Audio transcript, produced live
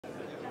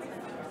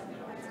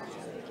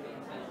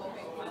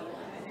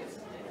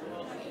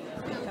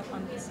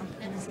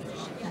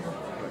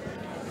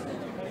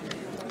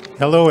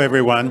Hello,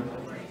 everyone.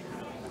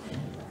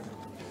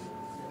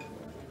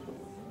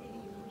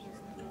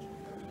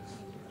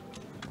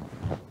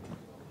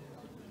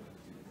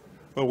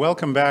 Well,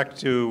 welcome back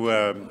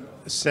to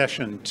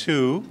session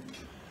 2,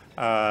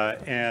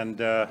 and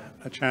a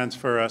chance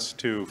for us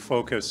to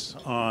focus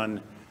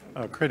on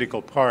a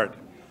critical part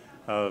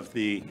of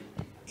the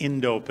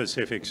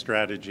Indo-Pacific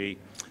strategy,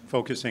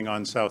 focusing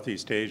on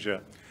Southeast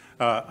Asia.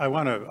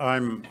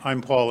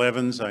 I'm Paul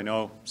Evans. I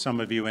know some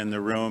of you in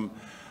the room.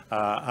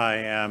 I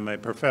am a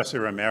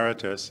professor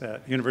emeritus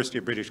at University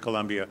of British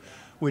Columbia,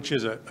 which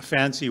is a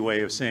fancy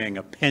way of saying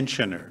a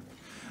pensioner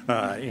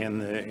in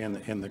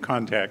the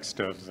context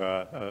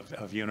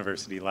of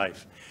university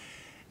life.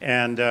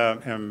 And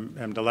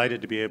I'm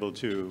delighted to be able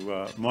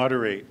to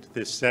moderate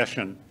this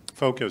session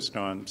focused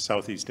on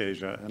Southeast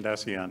Asia and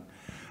ASEAN,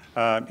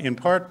 in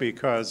part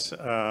because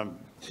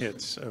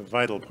it's a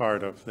vital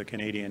part of the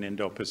Canadian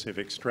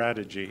Indo-Pacific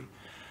strategy,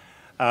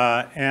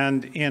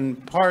 and in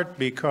part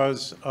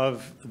because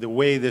of the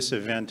way this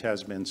event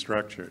has been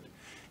structured.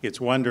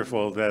 It's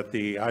wonderful that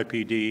the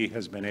IPD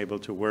has been able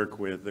to work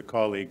with the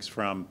colleagues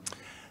from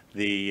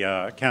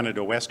the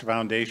Canada West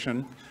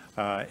Foundation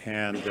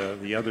and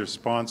the other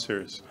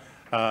sponsors.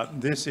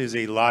 This is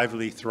a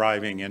lively,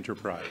 thriving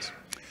enterprise.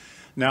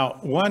 Now,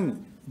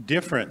 one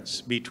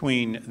difference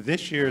between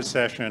this year's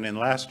session and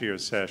last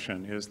year's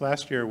session is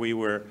last year we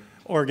were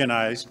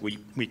organized,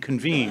 we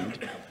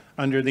convened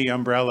under the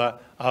umbrella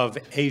of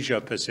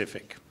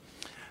Asia-Pacific.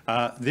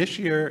 This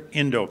year,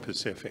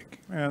 Indo-Pacific.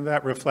 And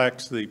that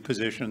reflects the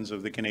positions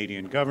of the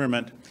Canadian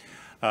government,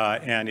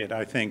 and it,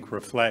 I think,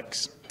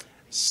 reflects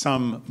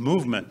some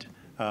movement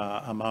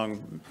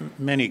among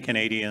many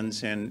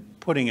Canadians in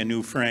putting a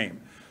new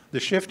frame. The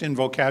shift in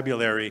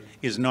vocabulary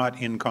is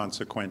not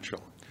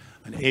inconsequential.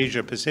 An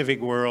Asia-Pacific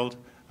world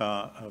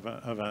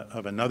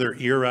of another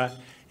era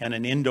and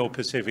an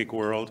Indo-Pacific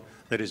world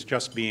that is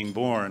just being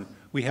born,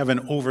 we have an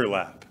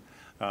overlap,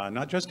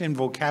 not just in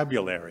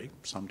vocabulary,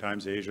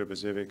 sometimes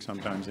Asia-Pacific,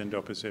 sometimes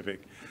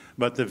Indo-Pacific,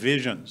 but the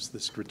visions, the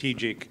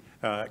strategic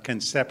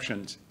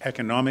conceptions,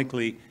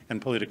 economically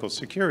and political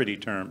security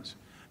terms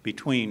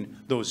between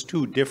those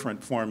two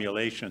different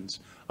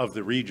formulations of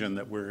the region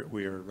that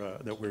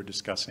we're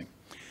discussing.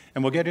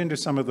 And we'll get into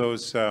some of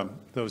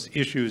those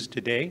issues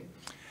today.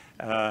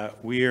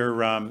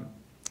 We're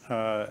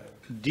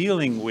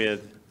dealing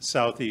with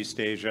Southeast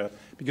Asia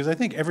because I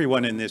think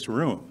everyone in this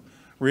room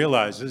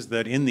realizes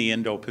that in the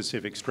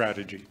Indo-Pacific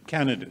strategy,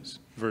 Canada's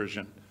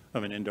version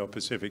of an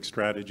Indo-Pacific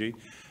strategy,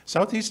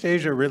 Southeast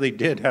Asia really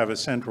did have a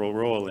central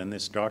role in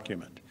this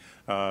document.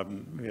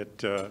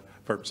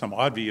 For some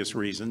obvious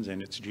reasons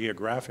in its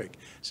geographic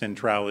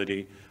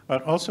centrality,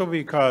 but also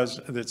because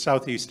that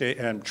Southeast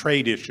Asia and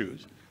trade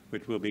issues,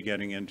 which we'll be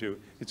getting into,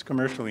 it's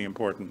commercially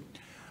important.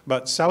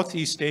 But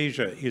Southeast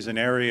Asia is an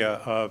area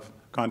of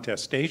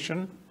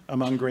contestation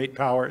among great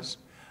powers.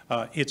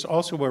 It's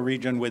also a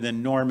region with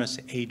enormous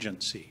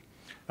agency,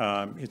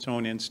 its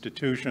own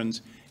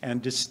institutions,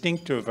 and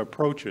distinctive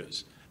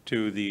approaches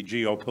to the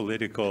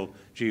geopolitical,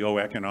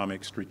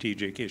 geoeconomic,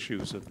 strategic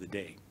issues of the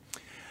day.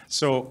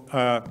 So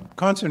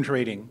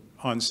concentrating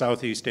on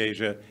Southeast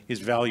Asia is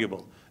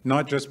valuable,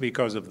 not just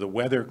because of the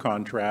weather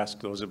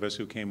contrast. Those of us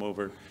who came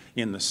over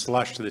in the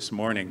slush this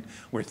morning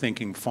were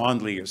thinking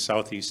fondly of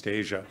Southeast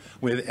Asia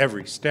with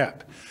every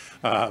step,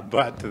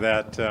 but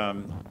that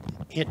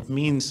it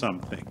means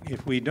something.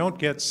 If we don't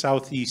get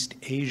Southeast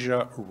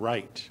Asia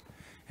right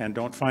and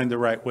don't find the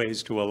right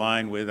ways to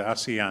align with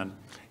ASEAN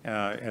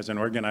as an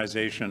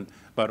organization,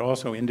 but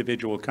also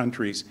individual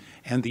countries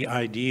and the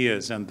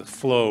ideas and the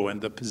flow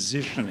and the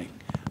positioning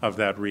of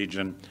that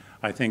region,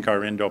 I think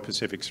our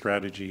Indo-Pacific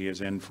strategy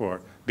is in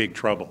for big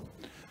trouble.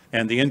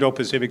 And the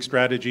Indo-Pacific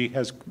strategy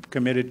has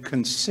committed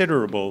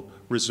considerable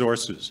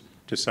resources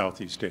to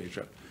Southeast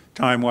Asia.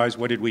 Time-wise,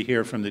 what did we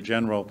hear from the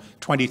general?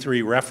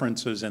 23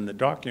 references in the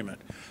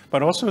document,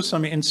 but also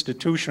some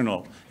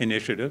institutional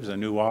initiatives, a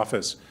new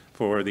office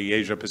for the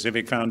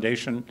Asia-Pacific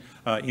Foundation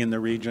in the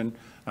region,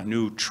 a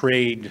new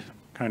trade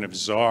kind of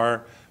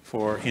czar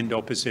for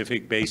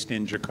Indo-Pacific based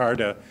in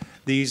Jakarta.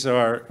 These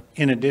are,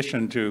 in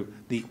addition to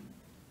the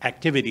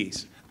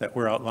activities that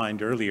were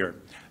outlined earlier,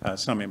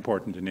 some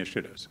important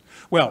initiatives.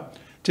 Well,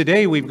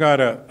 today we've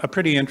got a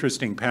pretty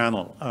interesting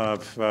panel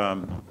of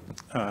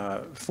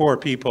 4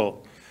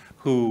 people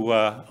who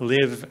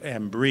live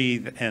and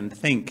breathe and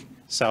think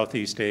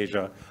Southeast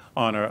Asia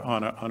on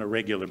a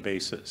regular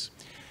basis.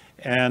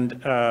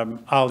 And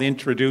I'll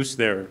introduce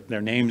their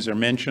names are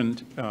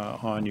mentioned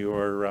on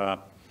your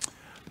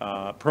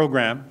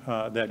program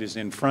that is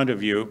in front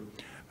of you,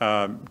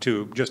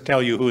 to just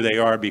tell you who they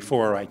are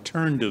before I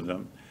turn to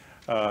them.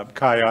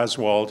 Kai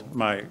Ostwald,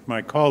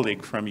 my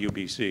colleague from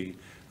UBC,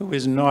 who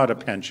is not a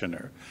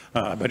pensioner,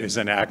 but is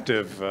an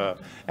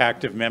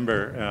active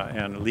member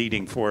and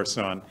leading force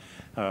on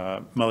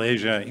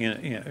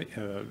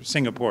Malaysia,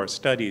 Singapore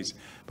studies,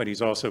 but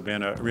he's also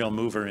been a real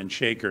mover and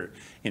shaker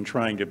in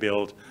trying to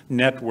build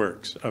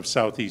networks of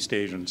Southeast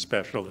Asian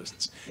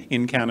specialists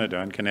in Canada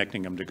and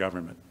connecting them to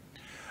government.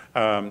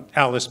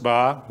 Alice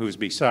Ba, who's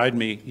beside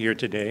me here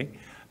today.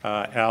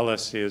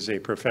 Alice is a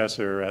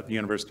professor at the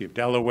University of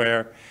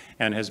Delaware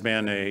and has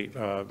been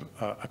a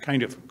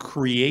kind of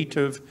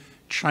creative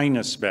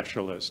China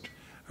specialist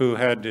who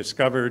had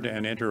discovered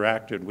and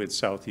interacted with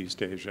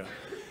Southeast Asia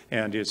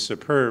and is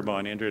superb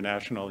on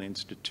international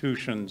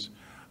institutions,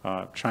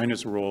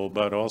 China's role,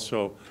 but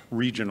also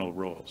regional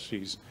roles.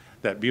 She's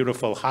that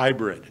beautiful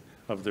hybrid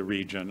of the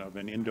region of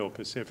an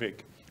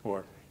Indo-Pacific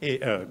or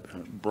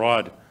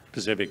broad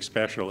Pacific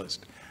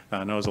specialist.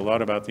 Knows a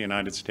lot about the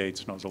United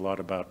States, knows a lot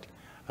about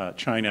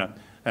China,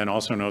 and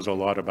also knows a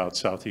lot about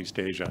Southeast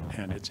Asia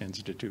and its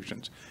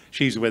institutions.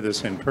 She's with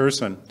us in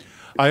person.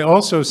 I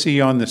also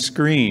see on the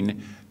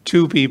screen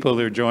two people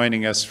who are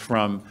joining us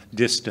from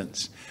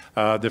distance.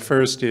 The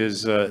first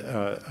is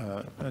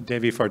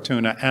Dewi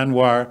Fortuna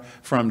Anwar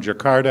from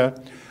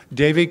Jakarta.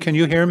 Dewi, can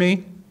you hear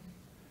me?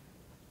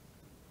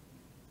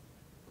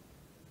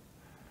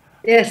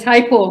 Yes,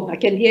 hi Paul, I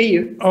can hear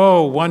you.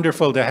 Oh,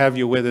 wonderful to have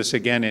you with us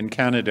again in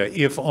Canada,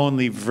 if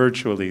only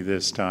virtually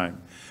this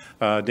time.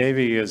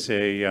 Dewi is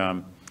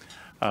a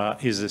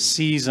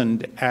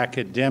seasoned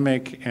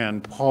academic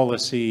and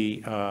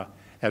policy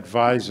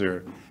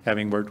advisor,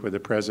 having worked with the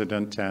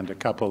president and a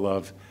couple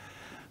of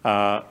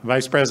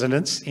vice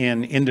presidents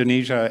in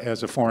Indonesia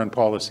as a foreign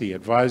policy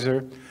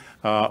advisor,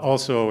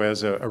 also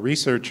as a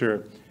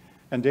researcher.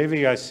 And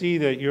Dewi, I see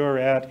that you're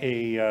at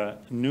a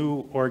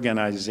new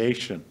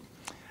organization.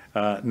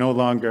 No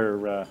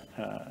longer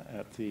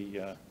at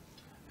the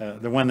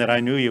one that I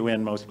knew you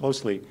in most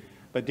closely,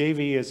 but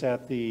Dewi is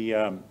at the,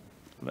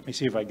 let me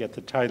see if I get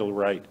the title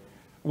right.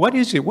 What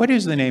is it? What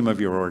is the name of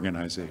your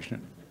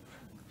organization?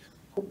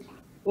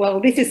 Well,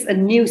 this is a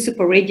new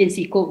super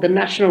agency called the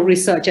National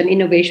Research and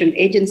Innovation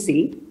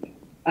Agency,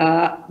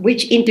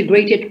 which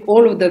integrated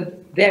all of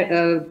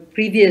the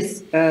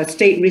previous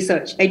state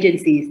research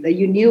agencies.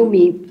 You knew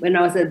me when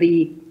I was at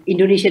the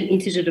Indonesian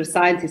Institute of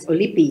Sciences, or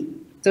LIPI.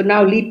 So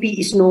now LIPI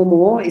is no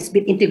more. It's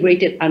been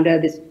integrated under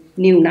this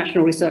new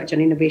National Research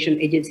and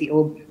Innovation Agency,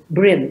 or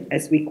BRIN,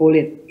 as we call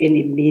it in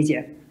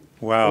Indonesia.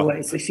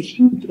 Wow. So it's a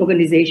huge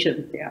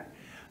organization, yeah.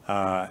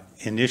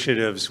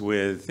 Initiatives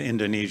with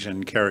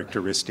Indonesian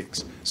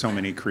characteristics, so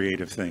many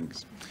creative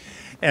things.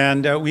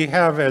 And we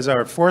have as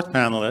our fourth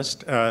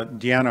panelist,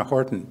 Deanna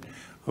Horton,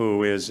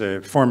 who is a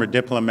former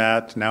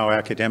diplomat, now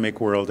academic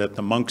world at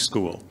the Munk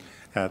School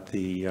at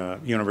the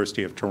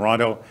University of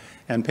Toronto,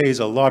 and pays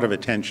a lot of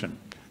attention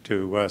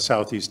to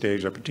Southeast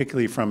Asia,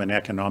 particularly from an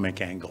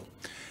economic angle.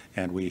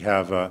 And we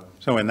have,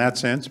 so in that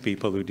sense,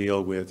 people who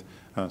deal with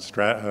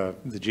the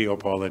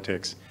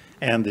geopolitics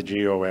and the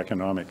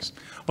geoeconomics.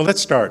 Well,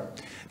 let's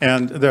start.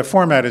 And the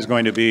format is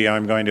going to be,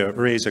 I'm going to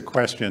raise a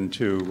question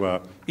to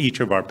each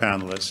of our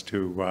panelists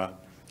to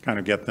kind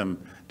of get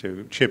them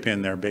to chip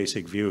in their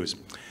basic views.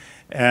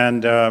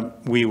 And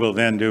we will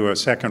then do a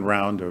second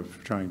round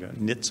of trying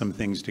to knit some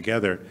things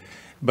together.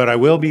 But I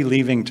will be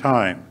leaving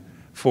time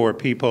for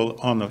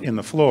people in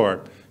the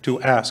floor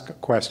to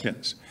ask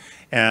questions.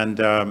 And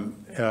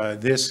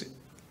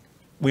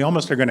we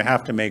almost are going to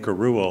have to make a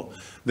rule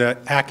that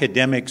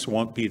academics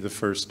won't be the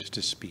first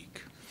to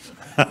speak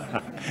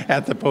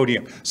at the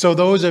podium. So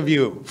those of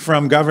you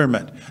from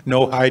government,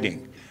 no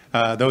hiding.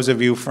 Those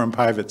of you from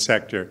private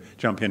sector,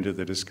 jump into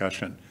the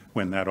discussion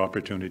when that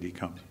opportunity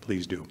comes.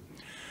 Please do.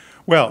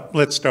 Well,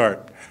 let's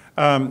start.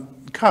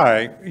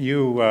 Kai,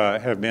 you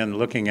have been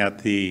looking at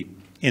the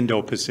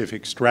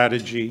Indo-Pacific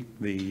strategy,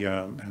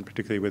 and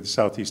particularly with the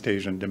Southeast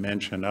Asian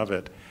dimension of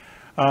it.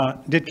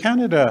 Did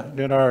Canada,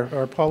 did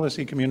our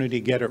policy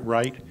community get it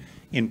right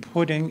in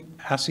putting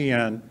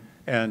ASEAN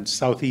and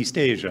Southeast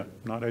Asia,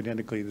 not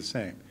identically the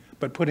same,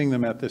 but putting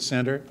them at the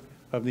center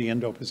of the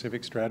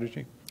Indo-Pacific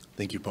strategy?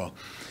 Thank you, Paul.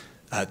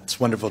 It's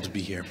wonderful to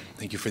be here.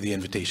 Thank you for the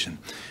invitation.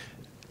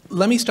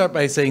 Let me start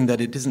by saying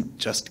that it isn't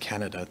just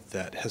Canada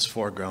that has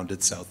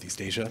foregrounded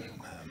Southeast Asia.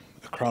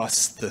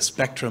 Across the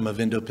spectrum of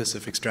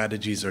Indo-Pacific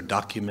strategies or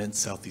documents,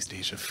 Southeast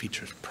Asia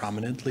features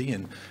prominently.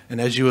 And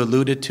as you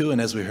alluded to, and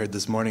as we heard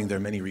this morning, there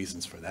are many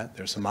reasons for that.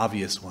 There are some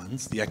obvious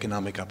ones. The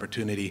economic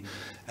opportunity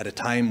at a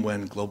time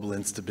when global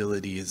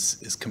instability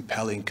is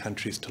compelling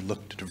countries to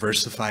look to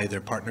diversify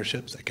their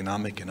partnerships,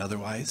 economic and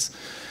otherwise.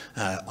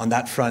 On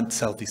that front,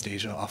 Southeast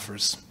Asia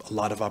offers a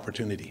lot of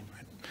opportunity.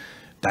 Right?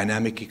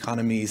 Dynamic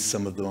economies,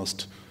 some of the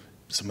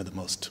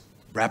most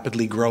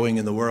rapidly growing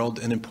in the world,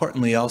 and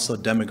importantly also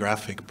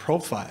demographic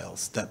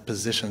profiles that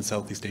position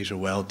Southeast Asia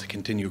well to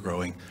continue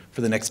growing for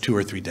the next 2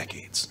 or 3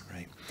 decades.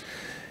 Right?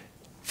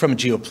 From a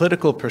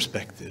geopolitical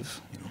perspective,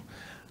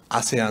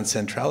 ASEAN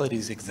centrality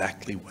is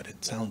exactly what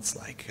it sounds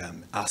like.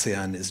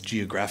 ASEAN is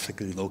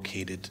geographically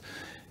located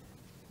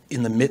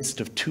in the midst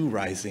of 2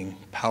 rising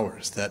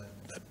powers that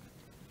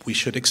we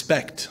should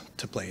expect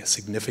to play a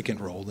significant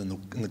role in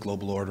the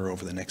global order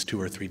over the next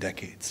 2 or 3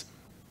 decades.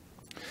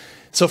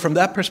 So from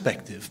that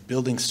perspective,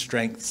 building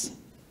strengths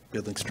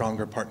building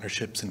stronger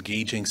partnerships,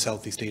 engaging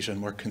Southeast Asia in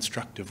more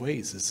constructive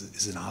ways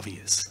is an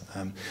obvious.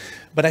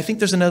 But I think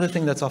there's another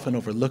thing that's often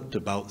overlooked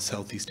about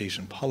Southeast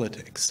Asian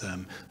politics.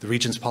 The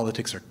region's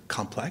politics are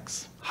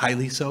complex,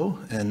 highly so,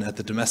 and at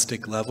the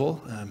domestic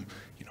level,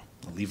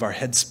 they'll leave our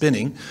heads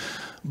spinning.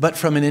 But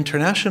from an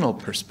international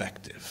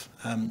perspective,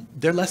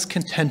 they're less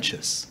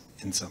contentious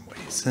in some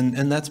ways.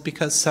 And that's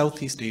because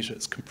Southeast Asia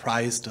is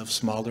comprised of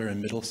smaller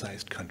and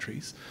middle-sized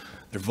countries.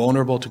 They're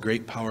vulnerable to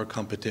great power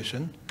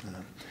competition.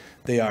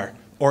 They are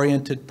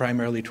oriented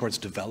primarily towards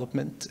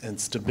development and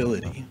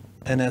stability.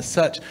 And as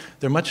such,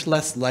 they're much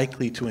less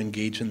likely to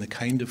engage in the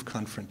kind of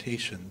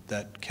confrontation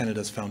that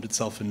Canada's found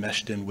itself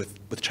enmeshed in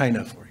with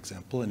China, for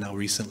example, and now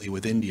recently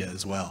with India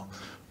as well,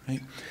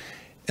 right?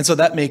 And so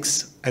that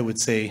makes, I would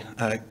say,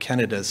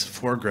 Canada's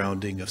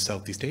foregrounding of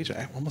Southeast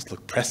Asia almost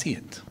look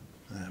prescient,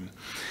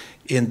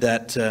 in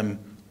that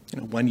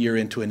 1 year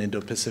into an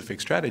Indo-Pacific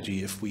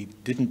strategy, if we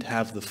didn't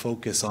have the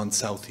focus on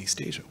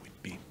Southeast Asia,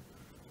 we'd be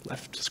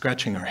left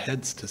scratching our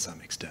heads to some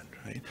extent,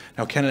 right?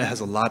 Now, Canada has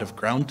a lot of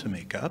ground to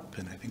make up,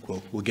 and I think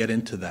we'll get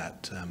into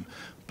that.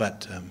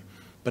 But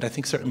I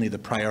think certainly the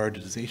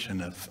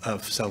prioritization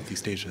of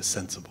Southeast Asia is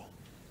sensible.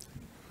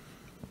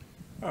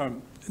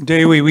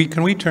 Dewi,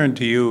 can we turn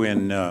to you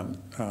in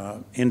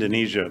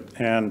Indonesia?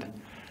 And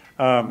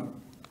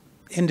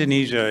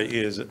Indonesia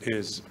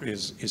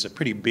is a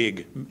pretty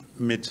big,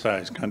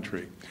 mid-sized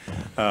country,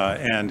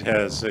 and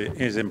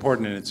is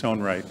important in its own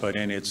right, but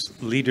in its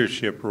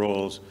leadership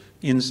roles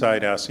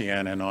inside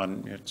ASEAN and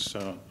on its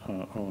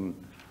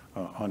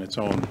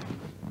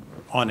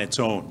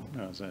own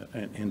as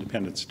an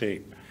independent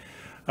state.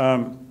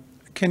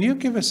 Can you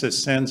give us a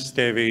sense,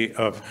 Devi,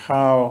 of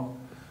how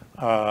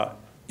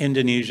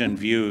Indonesian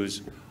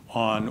views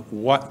on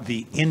what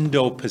the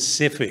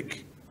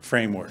Indo-Pacific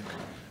framework,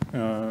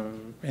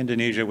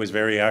 Indonesia was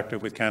very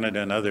active with Canada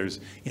and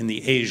others in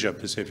the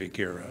Asia-Pacific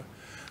era.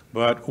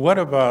 But what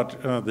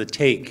about the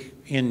take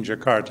in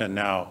Jakarta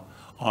now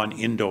on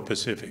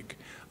Indo-Pacific?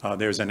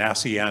 There's an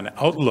ASEAN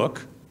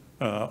outlook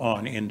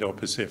on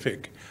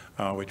Indo-Pacific,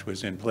 which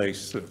was in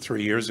place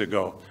 3 years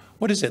ago.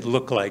 What does it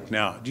look like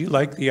now? Do you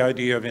like the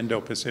idea of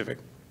Indo-Pacific?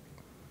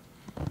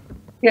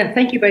 Yeah,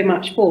 thank you very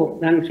much, Paul,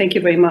 and thank you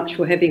very much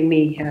for having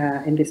me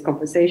in this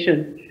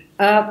conversation.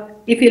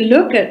 If you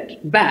look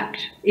back,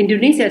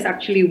 Indonesia is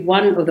actually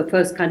one of the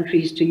first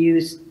countries to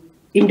use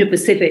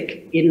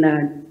Indo-Pacific in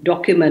a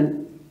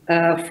document.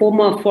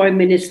 Former Foreign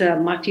Minister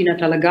Martina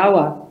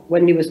Talagawa,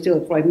 when he was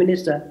still Foreign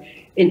Minister,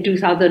 in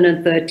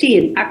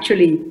 2013,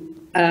 actually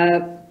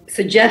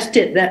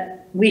suggested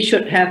that we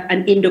should have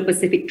an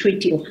Indo-Pacific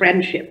Treaty of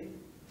Friendship.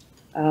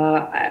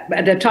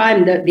 At the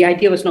time, the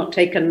idea was not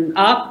taken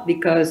up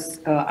because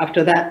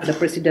after that, the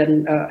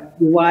President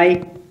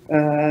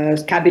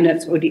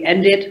cabinets already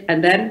ended,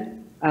 and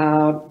then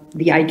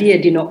the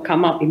idea did not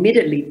come up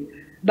immediately.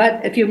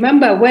 But if you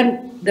remember,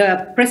 when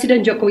the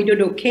President Joko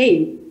Widodo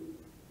came,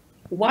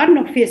 one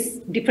of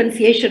his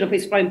differentiation of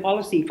his foreign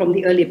policy from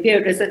the earlier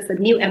period is a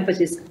new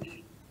emphasis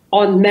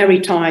on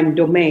maritime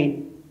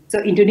domain. So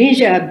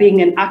Indonesia,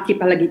 being an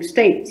archipelagic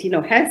state,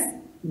 has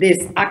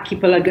this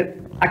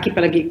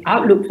archipelagic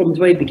outlook from the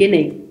very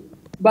beginning.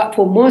 But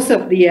for most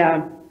of the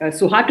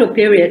Suharto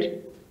period,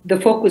 the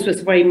focus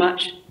was very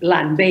much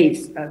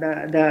land-based.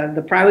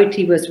 The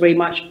priority was very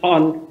much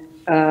on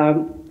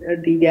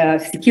the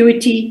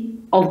security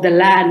of the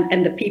land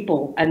and the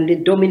people, and the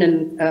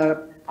dominant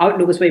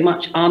outlook was very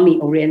much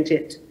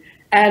army-oriented.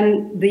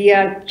 And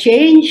the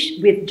change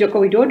with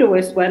Joko Widodo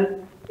was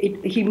when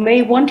he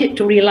may wanted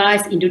to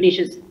realize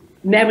Indonesia's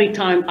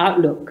maritime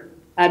outlook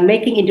and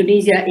making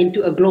Indonesia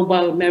into a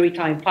global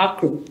maritime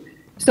fulcrum.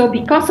 So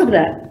because of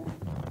that,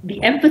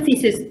 the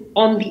emphasis is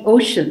on the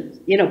oceans.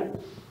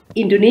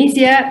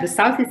 Indonesia, the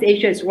Southeast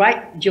Asia is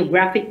right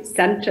geographic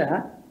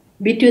center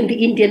between the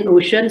Indian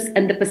Oceans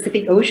and the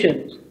Pacific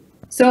Oceans.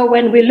 So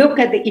when we look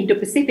at the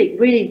Indo-Pacific,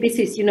 really this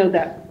is,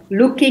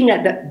 looking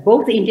at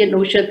both the Indian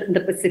Ocean and the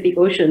Pacific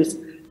Oceans,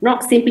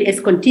 not simply as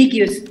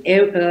contiguous,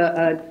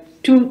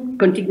 two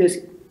contiguous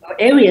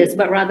areas,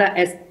 but rather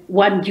as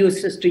one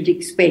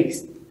geostrategic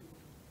space.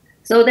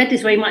 So that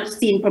is very much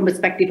seen from the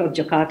perspective of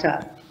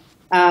Jakarta.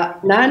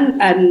 At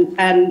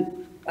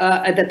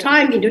the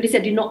time, Indonesia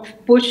did not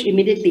push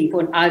immediately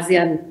for an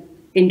ASEAN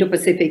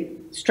Indo-Pacific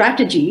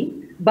strategy,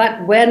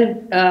 but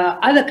when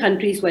other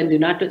countries, when the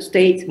United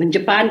States, when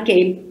Japan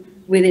came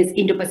with its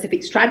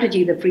Indo-Pacific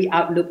strategy, the free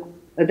outlook,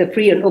 the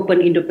free and open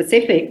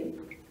Indo-Pacific,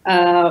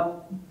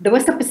 there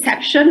was a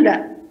perception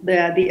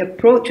that the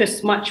approach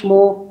was much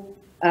more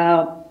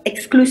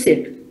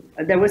exclusive.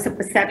 There was a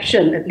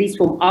perception, at least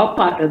from our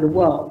part of the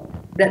world,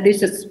 that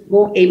this is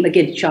more aimed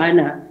against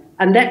China.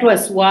 And that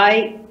was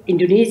why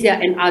Indonesia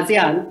and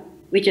ASEAN,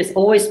 which has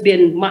always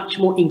been much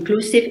more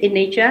inclusive in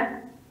nature,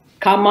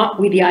 come up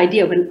with the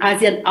idea of an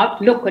ASEAN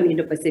outlook on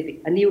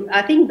Indo-Pacific. And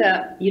I think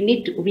that we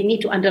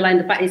need to underline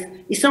the fact is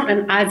it's not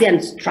an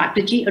ASEAN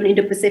strategy on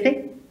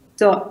Indo-Pacific.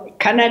 So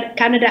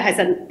Canada has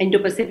an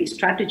Indo-Pacific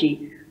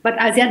strategy, but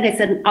ASEAN has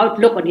an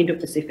outlook on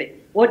Indo-Pacific.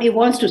 What it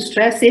wants to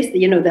stress is, the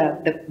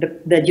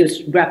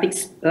geographic,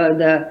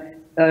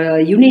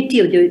 unity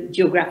of the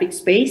geographic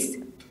space,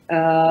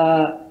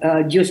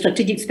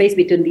 geostrategic space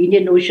between the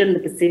Indian Ocean, the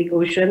Pacific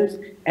Oceans,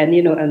 and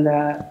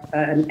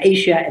and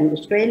Asia and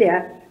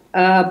Australia.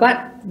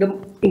 But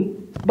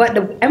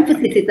the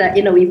emphasis is that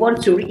we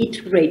want to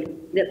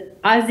reiterate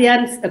that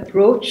ASEAN's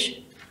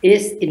approach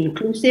is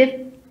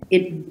inclusive.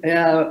 It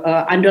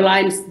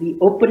underlines the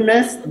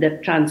openness, the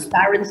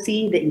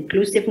transparency, the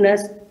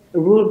inclusiveness, the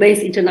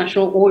rule-based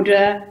international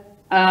order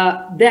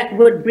that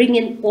would bring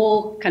in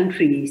all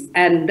countries,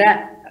 and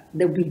that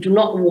we do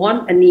not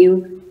want a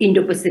new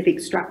Indo-Pacific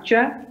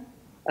structure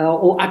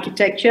or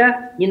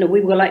architecture. We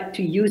would like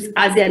to use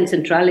ASEAN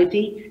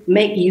centrality,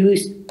 make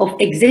use of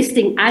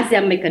existing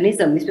ASEAN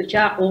mechanisms, which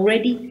are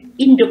already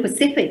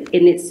Indo-Pacific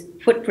in its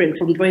footprint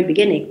from the very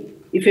beginning.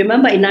 If you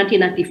remember, in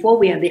 1994,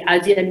 we had the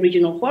ASEAN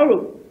Regional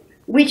Forum,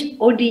 which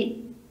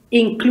already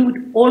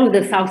include all of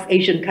the South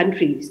Asian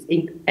countries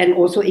and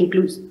also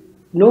includes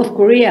North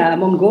Korea,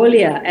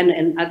 Mongolia,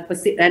 and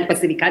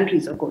Pacific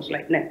countries, of course,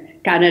 like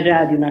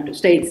Canada, the United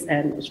States,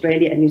 and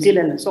Australia, and New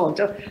Zealand, and so on.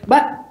 So,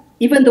 but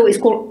even though it's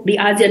called the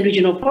ASEAN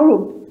Regional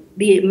Forum,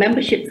 the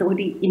membership is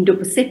already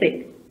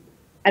Indo-Pacific.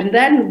 And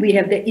then we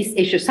have the East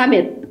Asia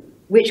Summit,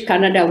 which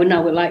Canada would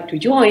now like to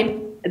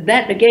join.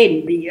 That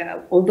again,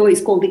 although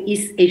it's called the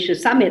East Asia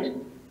Summit,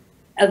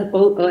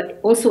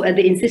 also at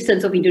the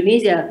insistence of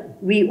Indonesia,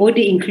 we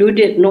already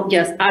included not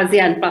just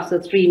ASEAN plus the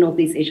 3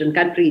 Northeast Asian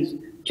countries,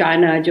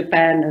 China,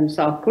 Japan, and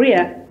South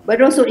Korea,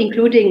 but also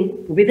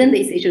including within the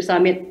East Asia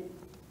Summit,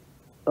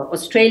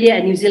 Australia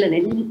and New Zealand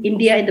and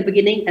India in the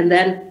beginning, and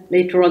then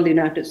later on the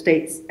United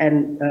States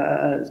and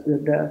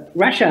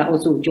Russia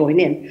also join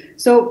in.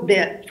 So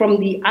from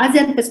the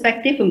ASEAN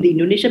perspective, from the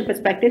Indonesian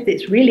perspective,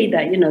 it's really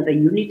the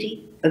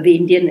unity of the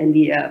Indian and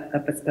the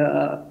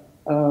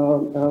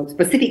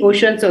Pacific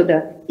Ocean, so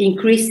the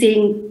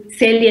increasing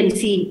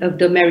saliency of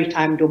the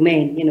maritime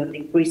domain, the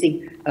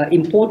increasing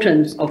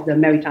importance of the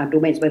maritime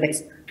domains, whether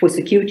it's for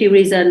security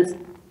reasons,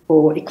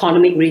 for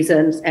economic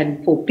reasons,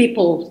 and for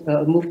people's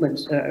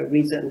movements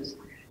reasons.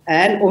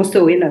 And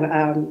also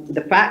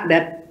the fact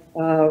that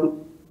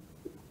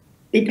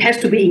it has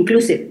to be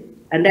inclusive.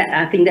 And that,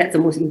 I think that's the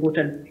most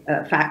important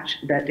fact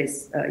that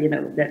is,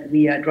 that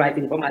we are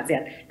driving from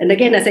ASEAN. And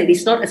again, I said,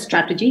 it's not a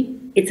strategy,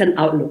 it's an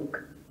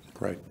outlook.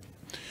 Right.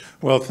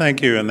 Well,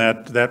 thank you. And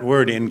that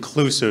word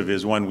inclusive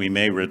is one we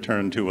may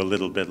return to a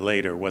little bit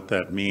later, what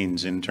that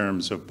means in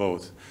terms of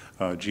both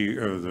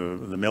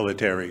the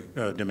military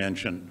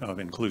dimension of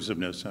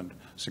inclusiveness and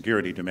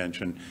security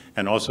dimension,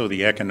 and also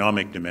the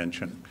economic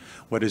dimension.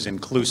 What does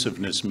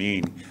inclusiveness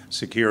mean?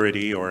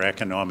 Security or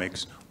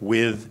economics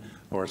with,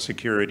 or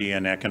security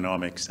and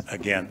economics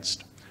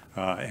against?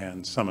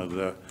 And some of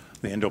the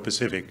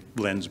Indo-Pacific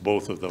blends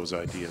both of those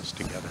ideas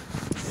together.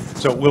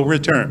 So we'll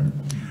return.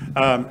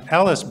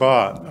 Alice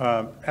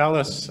Ba,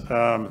 Alice,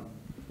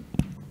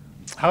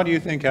 how do you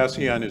think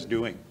ASEAN is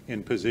doing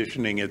in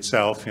positioning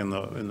itself in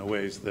the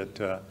ways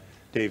that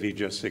Devi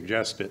just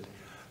suggested?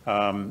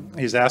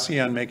 Is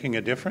ASEAN making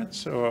a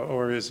difference,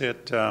 or is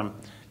it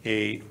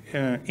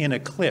in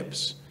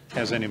eclipse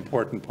as an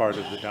important part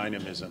of the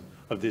dynamism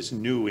of this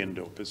new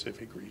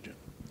Indo-Pacific region?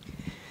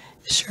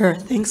 Sure,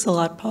 thanks a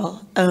lot,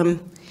 Paul. I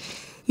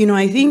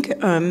think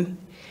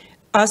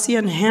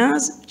ASEAN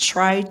has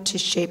tried to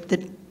shape the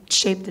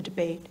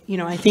debate.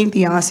 I think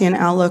the ASEAN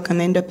outlook on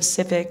the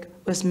Indo-Pacific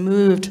was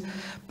moved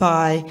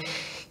by,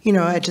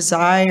 a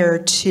desire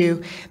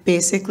to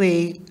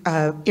basically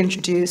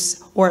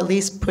introduce, or at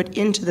least put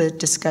into the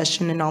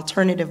discussion, an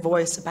alternative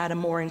voice about a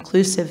more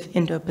inclusive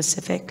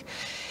Indo-Pacific.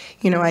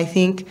 I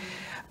think,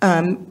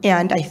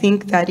 and I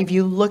think that if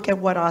you look at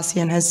what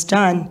ASEAN has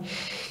done,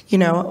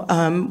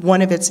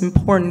 one of its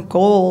important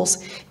goals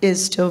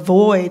is to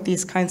avoid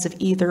these kinds of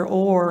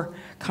either-or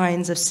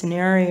kinds of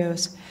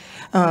scenarios.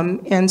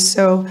 And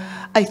so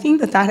I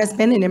think that has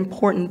been an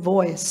important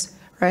voice,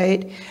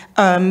 right?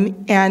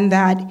 And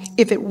that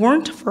if it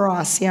weren't for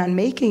ASEAN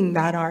making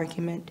that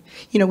argument,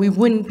 we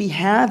wouldn't be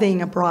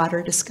having a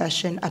broader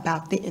discussion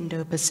about the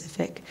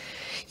Indo-Pacific.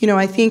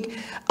 I think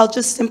I'll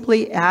just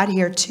simply add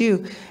here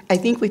too, I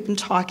think we've been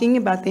talking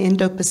about the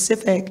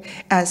Indo-Pacific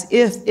as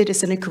if it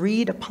is an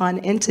agreed upon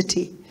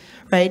entity,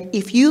 right?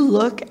 If you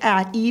look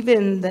at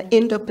even the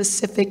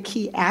Indo-Pacific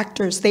key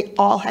actors, they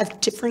all have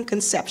different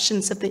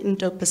conceptions of the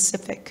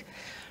Indo-Pacific,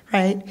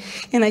 right?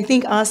 And I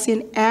think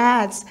ASEAN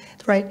adds,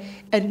 right,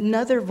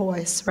 another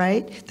voice,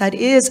 right, that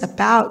is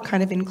about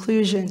kind of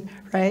inclusion,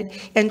 right,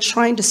 and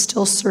trying to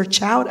still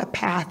search out a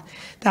path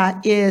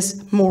that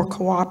is more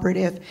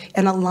cooperative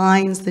and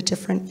aligns the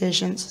different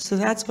visions. So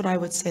that's what I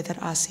would say that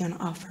ASEAN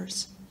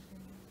offers.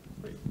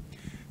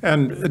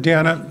 And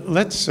Deanna,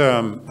 let's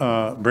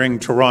bring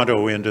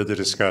Toronto into the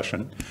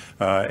discussion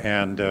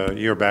and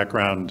your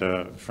background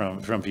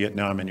from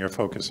Vietnam and your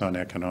focus on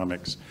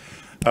economics.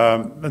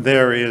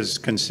 There is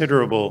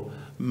considerable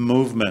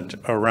movement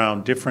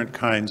around different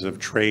kinds of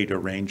trade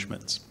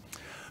arrangements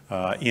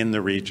in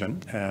the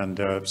region,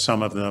 and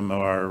some of them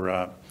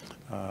are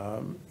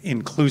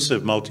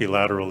inclusive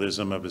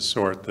multilateralism of a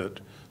sort that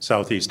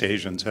Southeast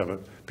Asians have a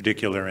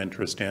particular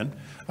interest in.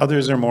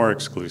 Others are more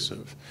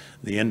exclusive.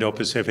 The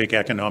Indo-Pacific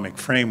Economic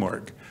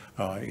Framework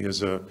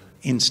is an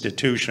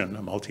institution,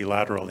 a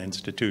multilateral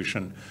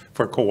institution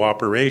for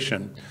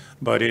cooperation,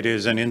 but it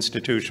is an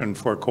institution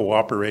for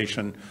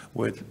cooperation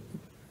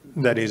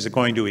that is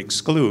going to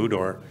exclude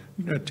or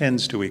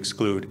tends to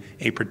exclude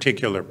a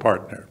particular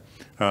partner.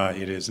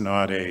 It is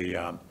not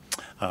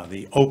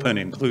the open,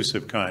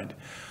 inclusive kind.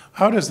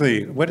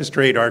 What does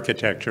trade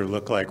architecture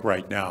look like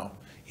right now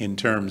in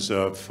terms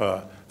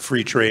of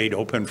free trade,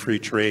 open free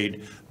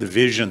trade, the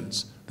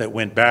visions that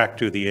went back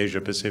to the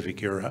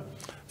Asia-Pacific era,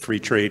 free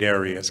trade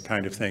areas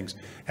kind of things,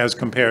 as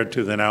compared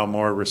to the now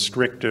more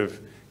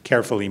restrictive,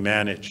 carefully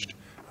managed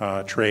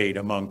trade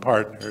among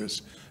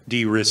partners,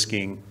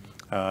 de-risking,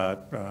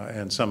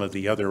 and some of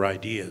the other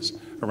ideas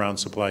around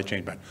supply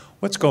chain.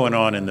 What's going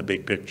on in the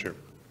big picture?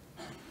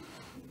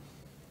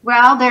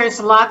 Well,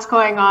 there's lots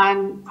going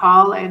on,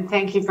 Paul, and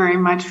thank you very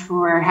much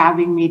for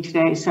having me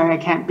today. Sorry I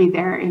can't be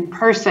there in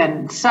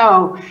person.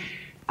 So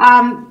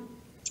Canada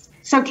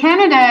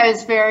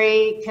is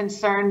very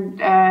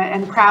concerned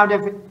and proud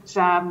of its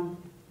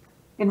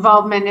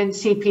involvement in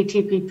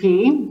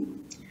CPTPP,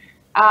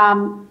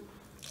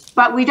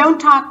 but we don't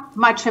talk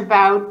much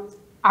about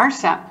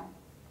RCEP.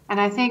 And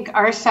I think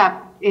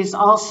RCEP is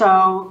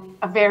also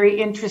a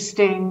very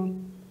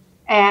interesting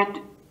and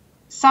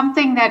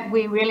something that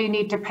we really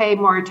need to pay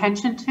more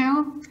attention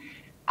to.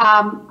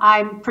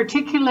 I'm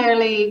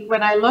particularly,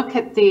 when I look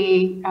at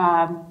the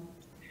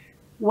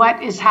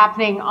what is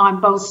happening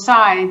on both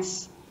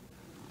sides,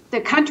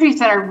 the countries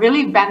that are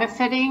really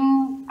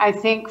benefiting, I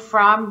think,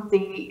 from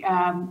the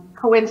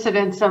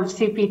coincidence of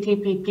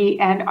CPTPP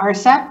and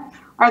RCEP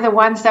are the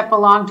ones that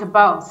belong to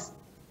both.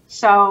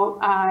 So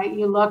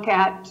you look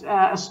at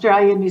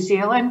Australia, New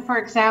Zealand, for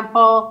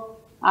example,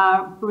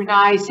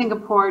 Brunei,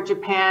 Singapore,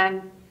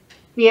 Japan,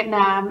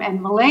 Vietnam,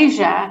 and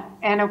Malaysia.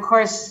 And of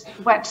course,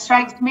 what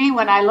strikes me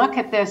when I look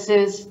at this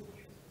is,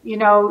 you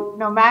know,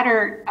 no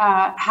matter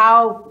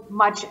how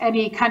much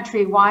any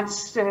country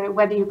wants to,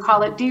 whether you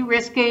call it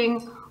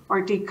de-risking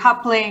or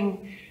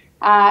decoupling,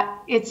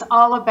 it's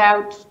all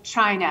about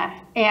China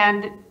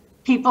and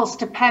people's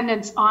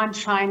dependence on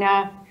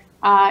China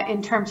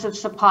in terms of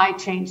supply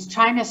chains.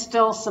 China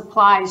still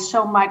supplies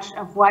so much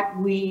of what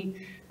we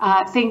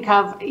think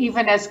of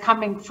even as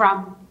coming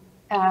from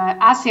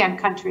ASEAN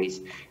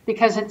countries,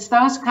 because it's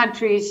those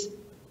countries,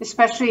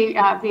 especially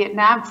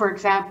Vietnam, for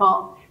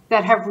example,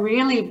 that have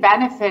really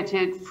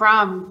benefited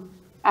from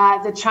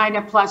the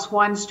China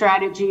 +1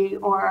 strategy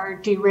or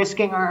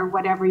de-risking or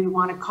whatever you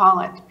want to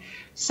call it.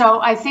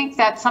 So I think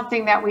that's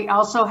something that we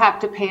also have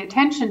to pay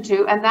attention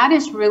to, and that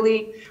is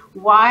really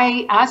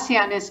why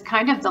ASEAN is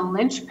kind of the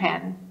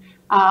linchpin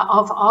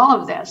of all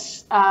of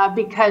this,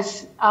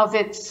 because of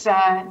its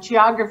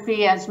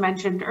geography, as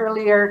mentioned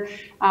earlier,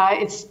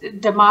 its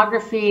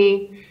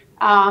demography,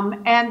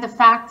 and the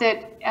fact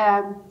that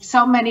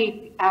so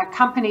many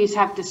companies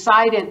have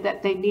decided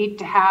that they need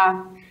to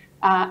have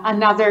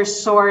another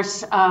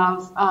source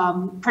of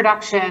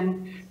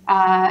production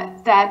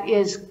that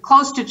is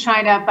close to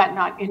China, but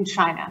not in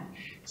China.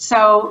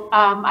 So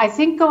I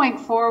think going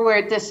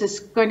forward, this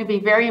is going to be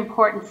very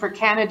important for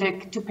Canada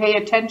to pay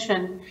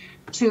attention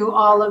to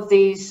all of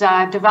these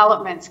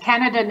developments.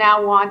 Canada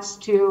now wants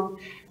to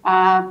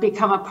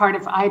become a part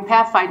of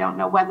IPEF. I don't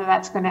know whether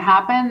that's going to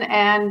happen.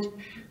 And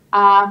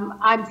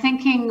I'm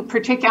thinking,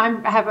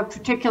 I have a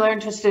particular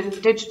interest in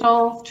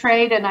digital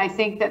trade, and I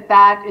think that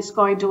that is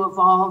going to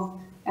evolve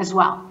as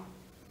well.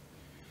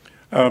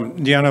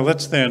 Deanna,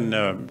 let's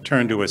then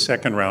turn to a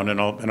second round, and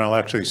I'll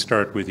actually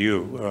start with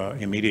you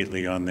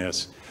immediately on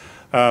this.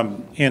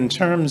 In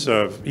terms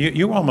of,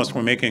 you almost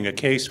were making a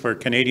case for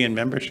Canadian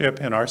membership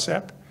in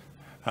RCEP.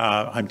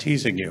 I'm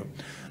teasing you,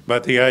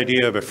 but the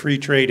idea of a free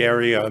trade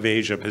area of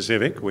Asia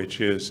Pacific,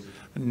 which is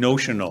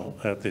notional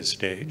at this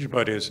stage,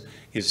 but is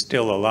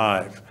still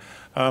alive.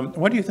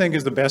 What do you think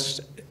is the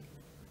best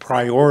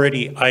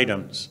priority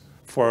items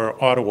for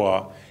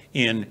Ottawa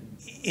in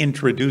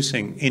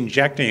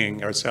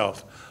injecting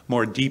ourselves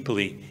more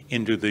deeply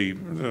into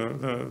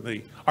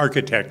the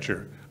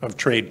architecture of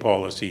trade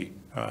policy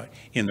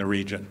in the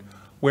region?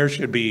 Where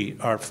should be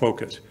our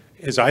focus?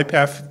 Is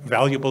IPEF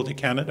valuable to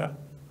Canada?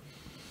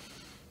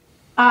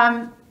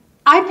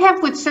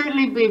 IPEF would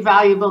certainly be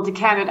valuable to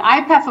Canada.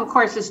 IPEF, of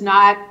course, is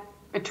not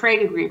a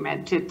trade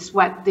agreement. It's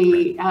what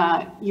the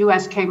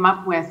U.S. came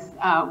up with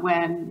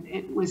when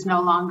it was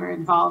no longer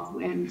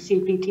involved in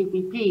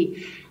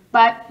CPTPP.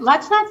 But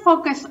let's not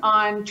focus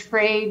on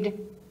trade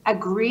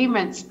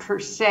agreements per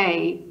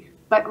se,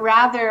 but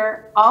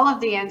rather all of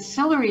the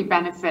ancillary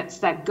benefits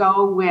that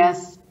go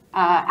with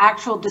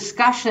actual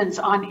discussions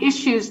on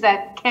issues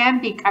that can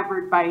be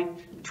covered by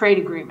trade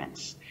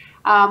agreements.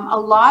 A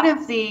lot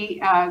of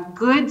the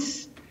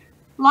goods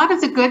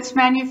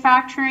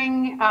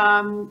manufacturing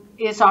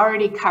is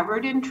already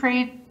covered in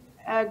trade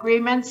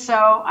agreements.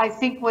 So I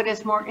think what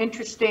is more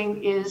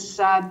interesting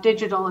is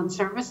digital and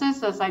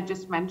services, as I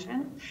just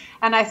mentioned.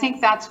 And I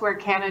think that's where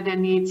Canada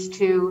needs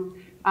to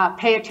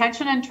pay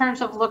attention in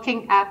terms of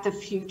looking at the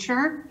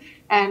future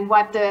and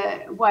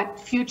what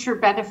future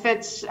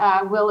benefits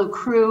will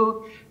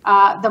accrue,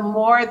 the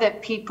more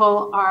that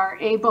people are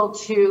able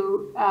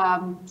to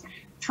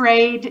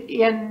trade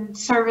in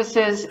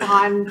services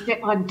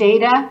on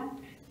data.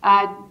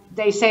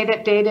 They say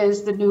that data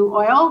is the new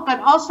oil, but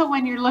also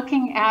when you're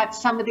looking at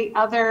some of the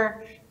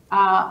other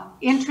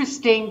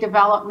interesting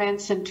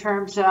developments in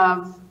terms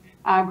of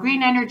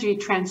green energy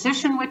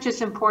transition, which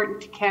is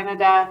important to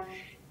Canada,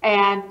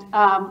 and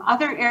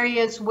other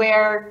areas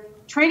where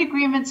trade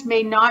agreements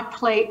may not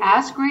play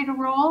as great a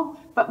role,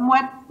 but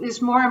what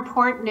is more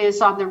important is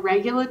on the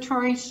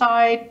regulatory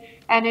side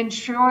and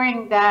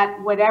ensuring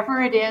that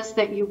whatever it is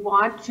that you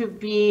want to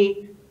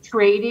be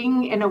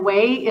trading in a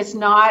way is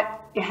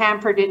not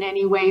hampered in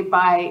any way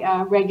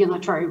by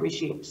regulatory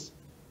regimes.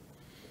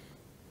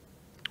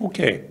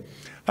 Okay.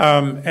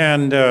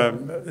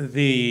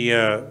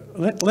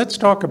 Let's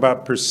talk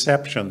about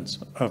perceptions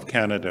of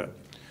Canada.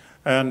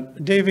 And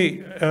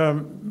Devi,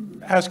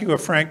 ask you a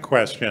frank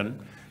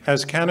question.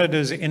 Has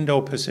Canada's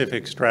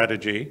Indo-Pacific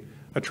strategy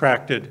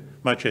attracted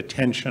much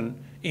attention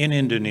in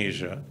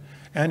Indonesia?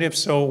 And if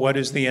so, what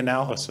is the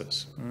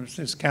analysis?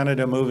 Is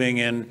Canada moving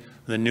in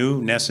the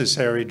new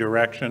necessary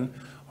direction,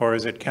 or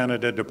is it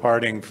Canada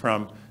departing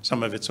from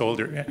some of its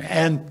older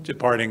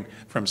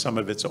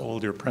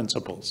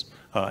principles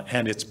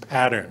and its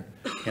pattern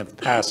of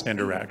past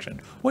interaction?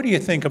 What do you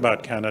think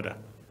about Canada?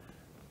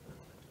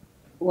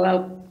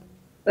 Well,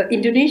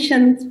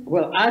 Indonesians,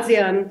 well,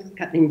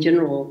 ASEAN in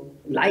general,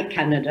 like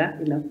Canada,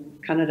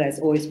 Canada has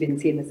always been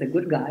seen as a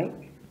good guy,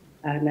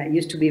 and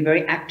used to be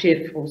very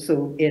active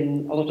also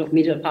in a lot of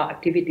middle power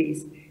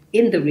activities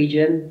in the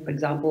region. For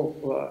example,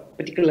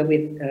 particularly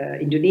with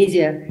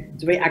Indonesia,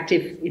 it's very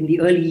active in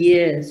the early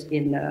years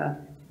in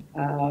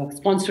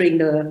sponsoring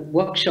the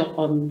workshop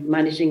on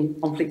managing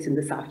conflicts in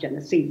the South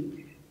China Sea.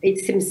 It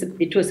seems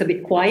it was a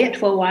bit quiet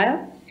for a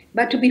while,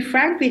 but to be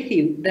frank with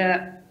you,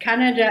 the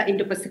Canada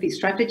Indo-Pacific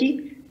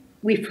Strategy,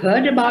 we've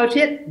heard about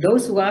it,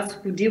 those of us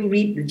who do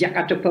read the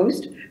Jakarta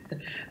Post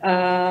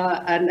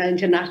and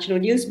international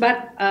news,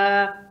 but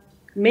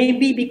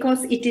maybe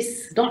because it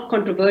is not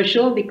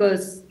controversial,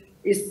 because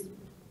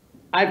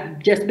I've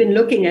just been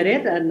looking at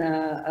it,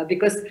 and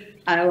because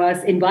I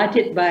was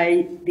invited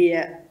by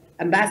the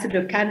Ambassador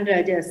of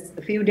Canada just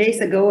a few days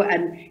ago,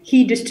 and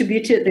he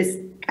distributed this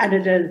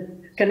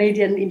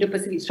Canadian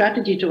Indo-Pacific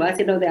strategy to us.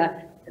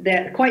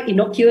 They're quite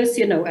innocuous,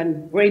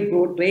 and very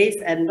broad-based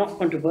and not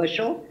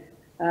controversial.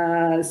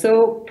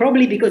 So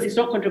probably because it's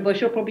not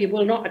controversial, probably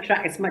will not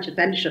attract as much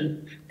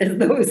attention as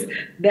those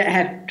that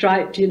have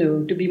tried,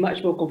 to be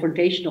much more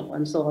confrontational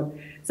and so on.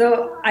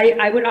 So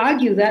I would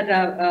argue that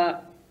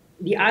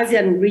the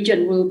ASEAN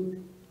region will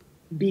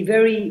be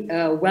very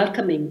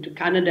welcoming to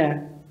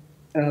Canada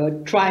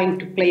trying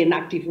to play an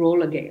active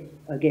role again.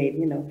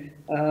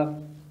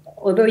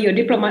 Although your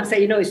diplomats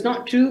say, it's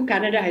not true,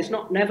 Canada has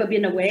never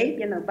been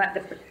away,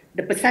 but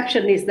the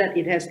perception is that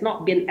it has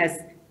not been as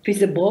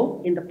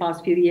feasible in the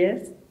past few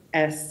years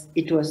as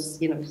it was,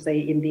 say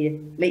in the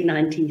late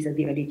 90s and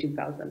the early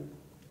 2000s.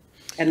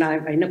 And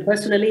I know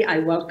personally, I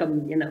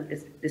welcome,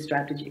 this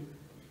strategy.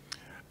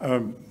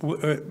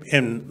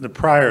 In the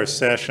prior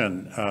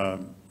session,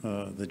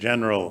 the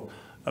General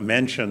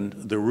mentioned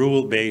the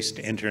rule-based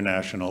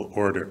international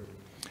order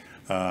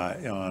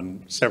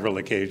on several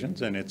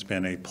occasions, and it's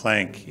been a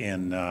plank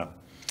in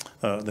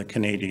the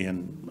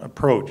Canadian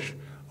approach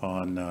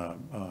on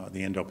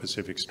the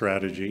Indo-Pacific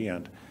strategy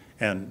and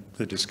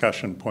the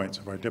discussion points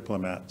of our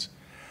diplomats.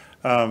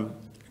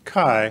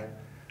 Kai,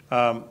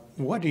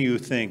 what do you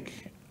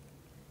think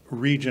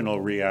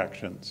regional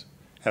reactions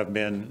have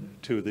been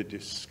to the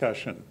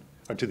discussion,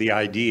 or to the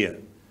idea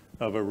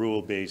of a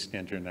rule-based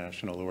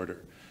international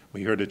order?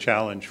 We heard a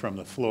challenge from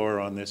the floor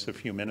on this a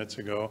few minutes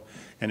ago,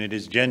 and it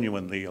is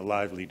genuinely a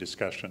lively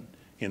discussion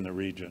in the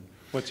region.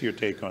 What's your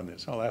take on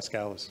this? I'll ask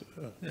Alice.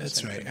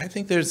 That's right. I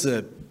think there's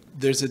a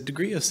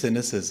degree of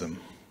cynicism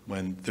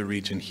when the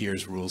region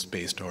hears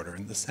rules-based order,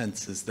 and the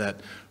sense is that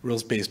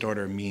rules-based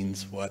order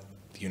means what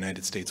the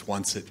United States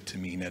wants it to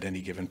mean at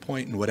any given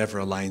point, and whatever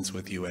aligns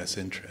with U.S.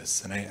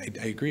 interests. And I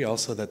agree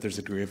also that there's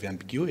a degree of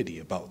ambiguity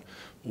about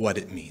what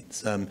it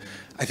means.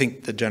 I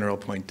think the General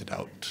pointed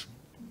out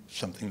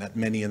something that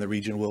many in the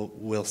region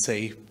will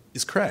say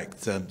is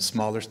correct.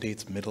 Smaller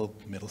states,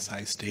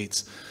 middle-sized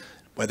states,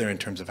 whether in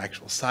terms of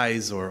actual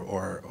size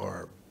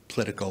or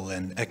political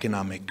and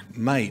economic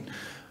might,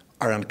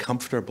 are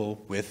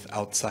uncomfortable with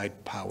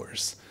outside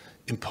powers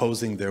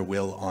imposing their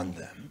will on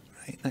them.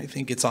 Right? And I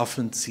think it's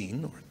often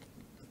seen, or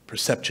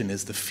perception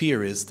is, the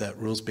fear is that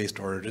rules-based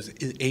order is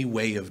a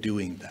way of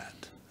doing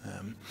that.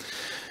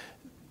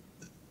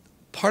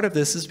 Part of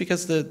this is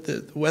because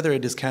whether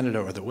it is Canada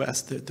or the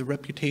West, the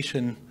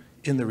reputation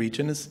in the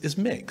region is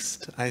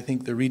mixed. I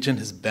think the region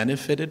has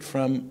benefited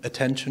from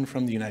attention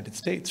from the United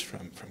States,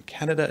 from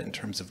Canada in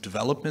terms of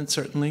development,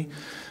 certainly,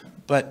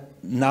 but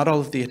not all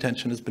of the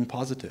attention has been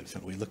positive.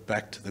 And we look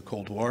back to the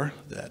Cold War,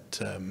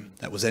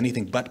 that was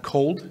anything but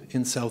cold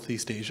in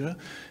Southeast Asia,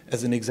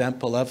 as an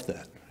example of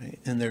that. Right?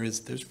 And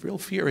there's real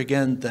fear,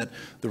 again, that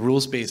the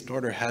rules-based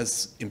order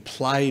has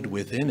implied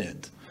within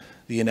it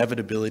the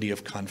inevitability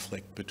of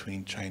conflict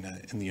between China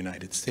and the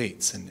United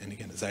States. And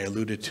again, as I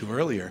alluded to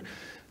earlier,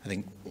 I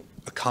think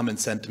a common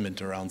sentiment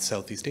around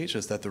Southeast Asia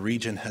is that the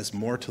region has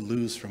more to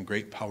lose from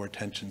great power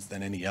tensions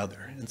than any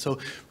other. And so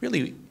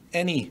really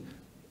any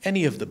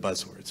of the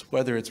buzzwords,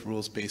 whether it's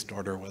rules-based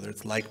order, whether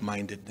it's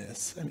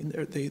like-mindedness, I mean,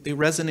 they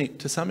resonate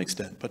to some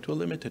extent, but to a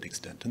limited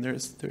extent. And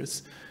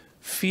there's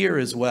fear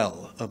as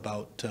well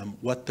about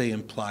what they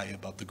imply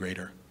about the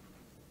greater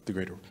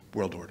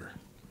world order.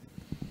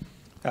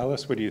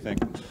 Alice, what do you think?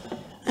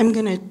 I'm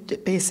going to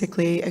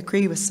basically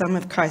agree with some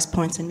of Kai's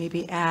points and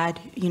maybe add,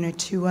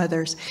 two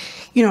others.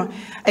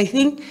 I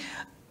think,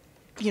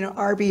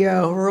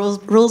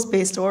 RBO,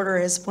 rules-based order,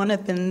 is one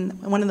of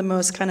the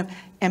most kind of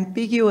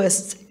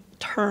ambiguous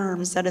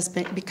terms that has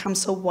become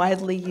so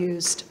widely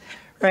used,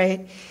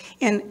 right?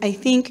 And I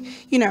think,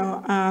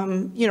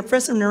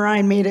 Professor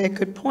Narayan made a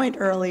good point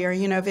earlier.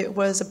 If it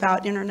was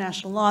about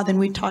international law, then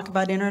we'd talk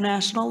about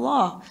international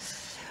law.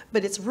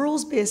 But it's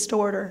rules-based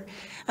order.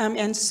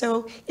 And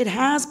so it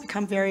has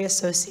become very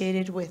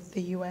associated with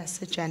the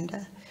U.S.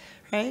 agenda,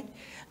 right?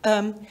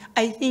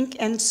 I think,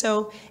 and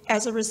so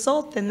as a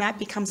result, then that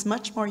becomes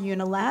much more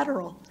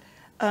unilateral.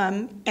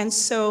 And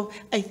so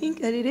I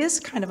think that it is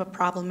kind of a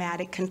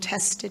problematic,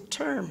 contested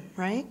term,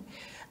 right?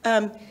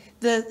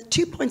 The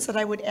 2 points that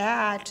I would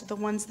add to the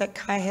ones that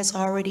Kai has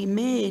already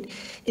made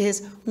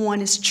is,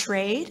 one is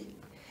trade,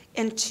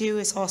 and 2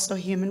 is also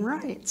human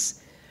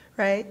rights,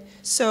 right?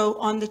 So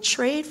on the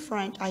trade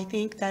front, I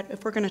think that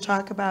if we're going to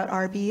talk about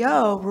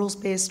RBO,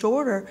 rules-based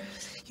order,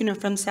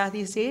 from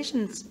Southeast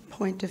Asian's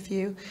point of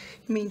view,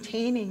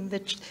 maintaining the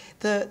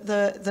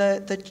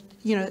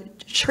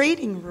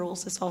trading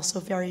rules is also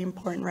very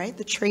important, right?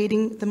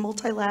 The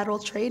multilateral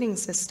trading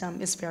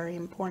system is very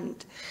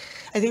important.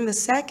 I think the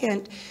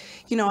second,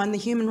 on the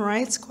human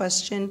rights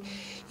question,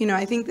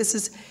 I think this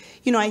is,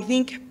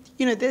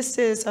 this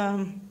is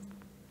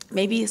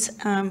maybe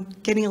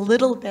getting a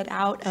little bit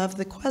out of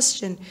the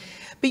question.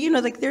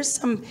 But there's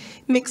some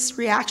mixed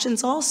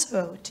reactions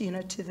also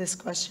to this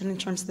question in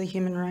terms of the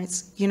human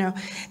rights.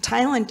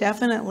 Thailand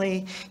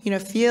definitely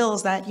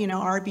feels that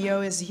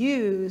RBO is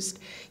used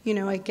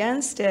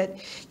against it,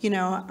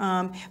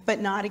 but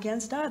not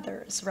against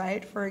others,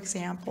 right? For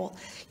example,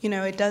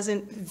 it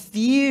doesn't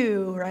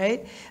view,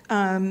 right,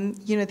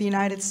 the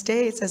United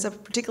States as a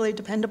particularly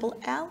dependable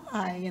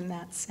ally in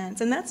that sense,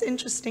 and that's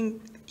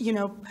interesting.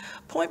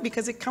 Point,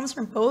 because it comes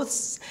from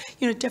both,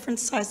 different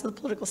sides of the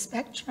political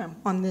spectrum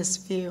on this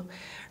view,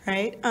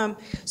 right?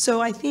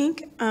 So I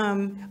think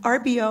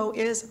RBO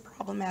is a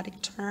problematic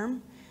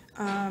term,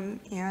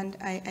 and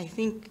I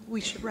think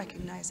we should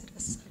recognize it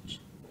as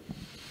such.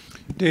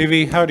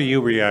 Devi, how do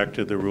you react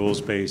to the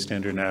rules-based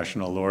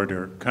international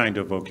order kind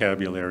of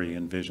vocabulary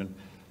and vision?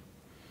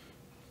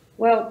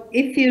 Well,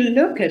 if you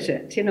look at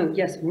it,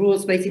 yes,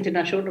 rules-based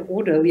international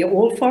order, we are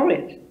all for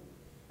it.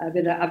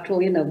 But after all,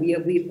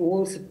 we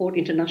all support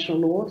international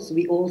laws.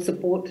 We all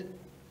support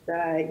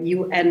the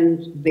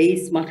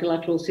UN-based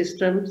multilateral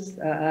systems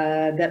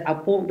that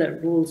uphold the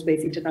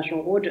rules-based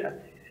international order.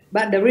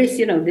 But there is,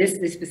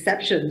 this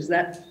perceptions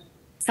that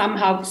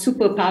somehow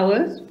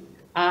superpowers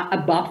are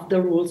above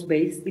the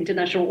rules-based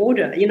international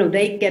order.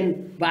 They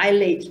can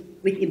violate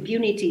with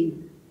impunity,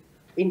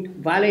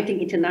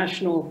 violating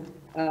international,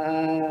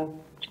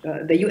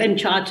 the UN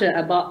Charter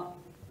about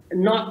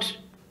not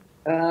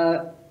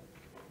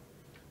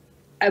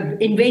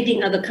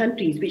invading other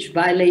countries, which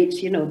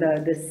violates,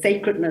 the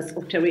sacredness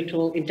of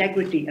territorial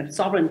integrity and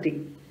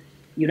sovereignty.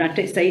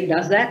 United States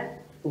does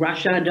that,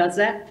 Russia does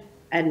that,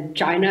 and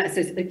China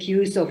is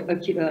accused of,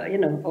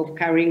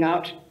 carrying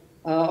out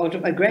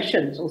of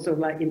aggressions, also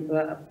like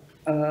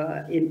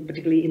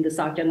particularly in the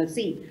South China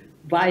Sea,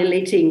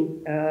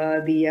 violating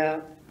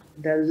the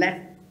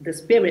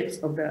spirits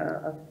of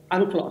the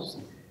UNCLOS.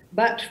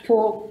 But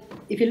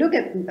if you look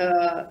at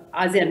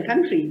ASEAN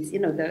countries,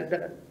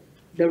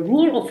 the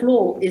rule of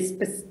law is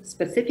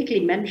specifically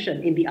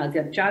mentioned in the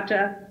ASEAN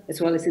Charter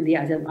as well as in the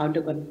ASEAN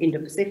Outlook on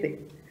Indo-Pacific.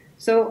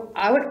 So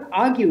I would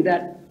argue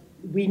that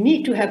we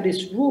need to have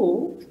this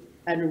rule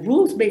and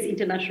rules-based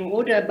international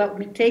order, but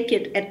we take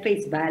it at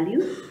face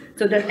value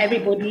so that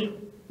everybody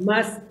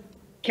must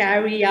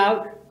carry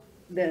out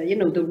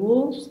the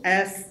rules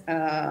as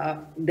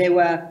they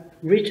were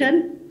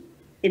written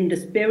in the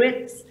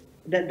spirits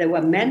that they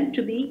were meant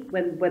to be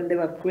when they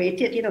were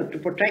created, to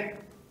protect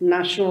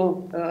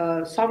national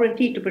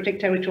sovereignty, to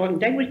protect territorial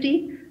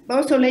integrity, but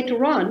also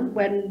later on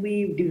when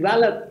we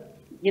develop,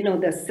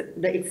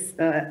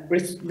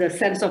 the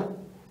sense of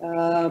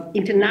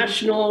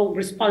international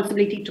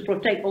responsibility to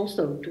protect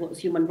also towards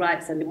human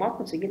rights and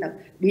democracy.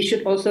 We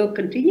should also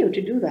continue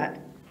to do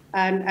that.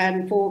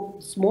 And for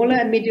smaller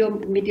and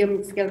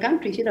medium scale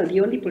countries,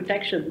 the only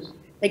protections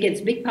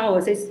against big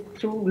powers is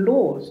through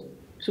laws,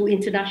 through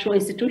international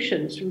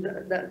institutions, through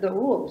the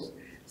rules.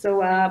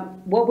 So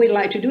what we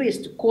like to do is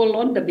to call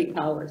on the big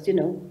powers,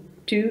 to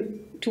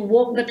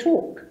walk the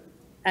talk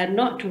and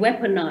not to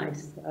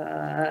weaponize,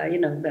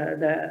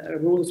 the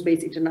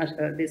rules-based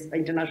this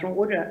international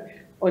order,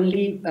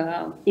 only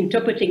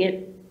interpreting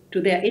it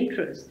to their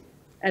interests.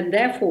 And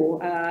therefore,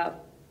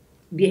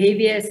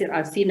 behaviors that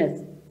are seen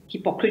as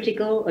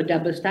hypocritical or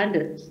double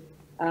standards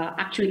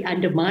actually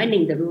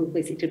undermining the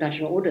rules-based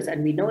international orders.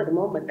 And we know at the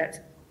moment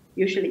that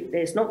usually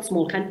there's not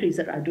small countries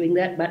that are doing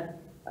that, but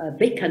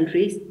big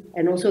countries,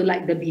 and also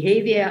like the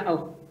behavior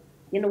of,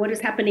 what is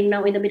happening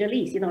now in the Middle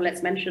East.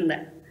 Let's mention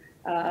that,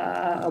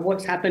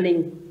 what's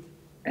happening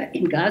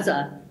in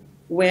Gaza,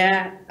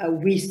 where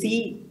we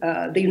see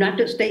the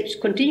United States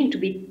continue to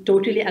be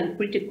totally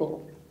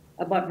uncritical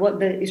about what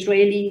the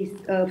Israeli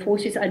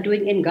forces are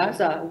doing in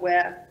Gaza,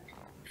 where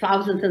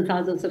thousands and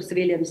thousands of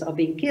civilians are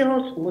being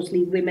killed,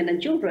 mostly women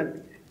and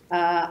children,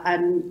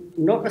 and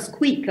not a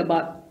squeak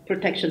about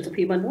protections of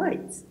human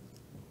rights.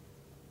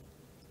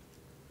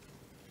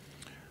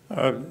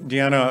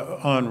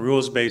 Deanna, on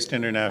rules-based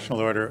international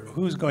order,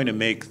 who's going to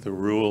make the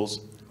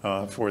rules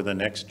for the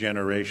next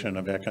generation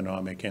of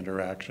economic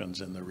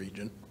interactions in the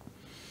region?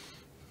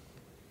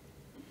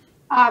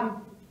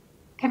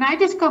 Can I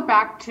just go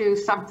back to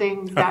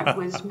something that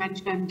was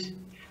mentioned?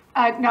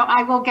 No,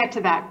 I will get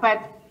to that.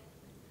 But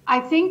I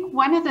think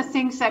one of the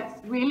things that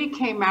really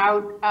came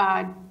out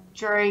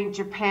during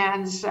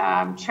Japan's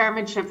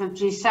chairmanship of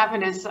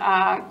G7 is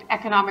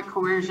economic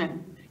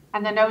coercion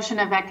and the notion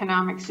of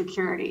economic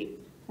security.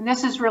 And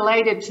this is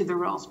related to the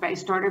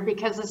rules-based order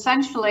because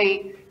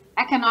essentially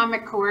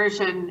economic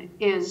coercion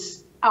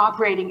is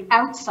operating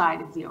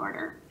outside of the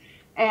order.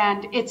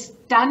 And it's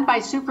done by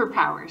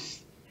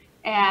superpowers.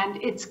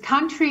 And it's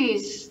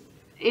countries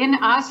in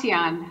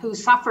ASEAN who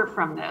suffer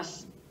from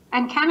this.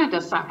 And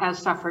Canada has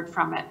suffered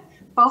from it,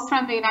 both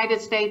from the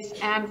United States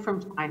and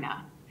from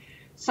China.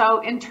 So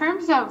in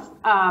terms of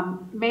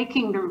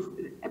making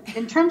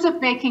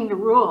the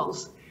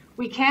rules,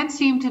 we can't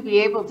seem to be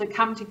able to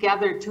come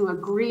together to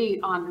agree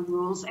on the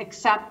rules,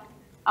 except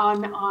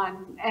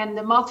and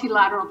the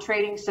multilateral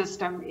trading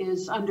system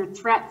is under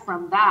threat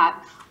from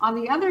that. On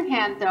the other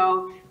hand,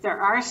 though,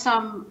 there are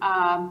some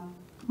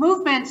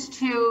movements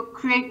to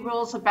create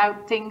rules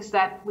about things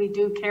that we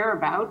do care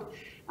about,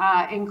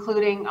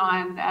 including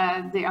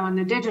on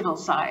the digital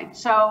side.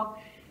 So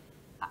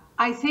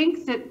I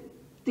think that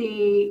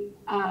the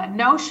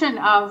notion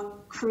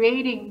of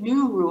creating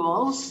new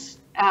rules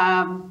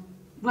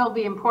will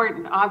be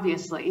important,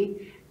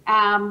 obviously.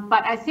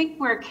 But I think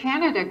where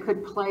Canada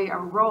could play a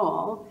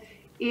role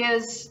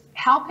is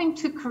helping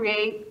to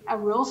create a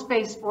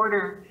rules-based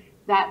order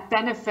that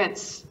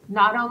benefits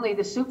not only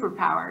the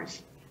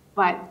superpowers,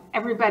 but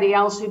everybody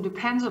else who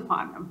depends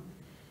upon them.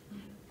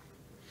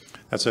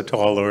 That's a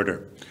tall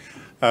order.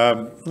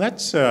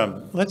 Let's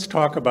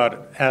talk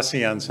about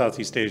ASEAN,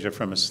 Southeast Asia,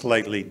 from a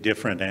slightly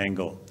different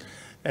angle.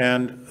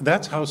 And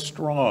that's how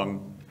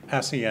strong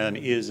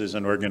ASEAN is as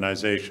an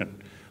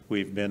organization.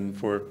 We've been,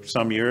 for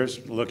some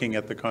years, looking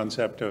at the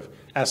concept of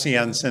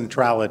ASEAN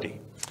centrality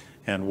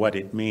and what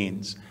it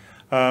means.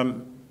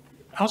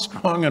 How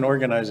strong an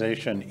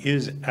organization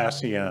is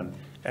ASEAN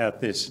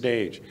at this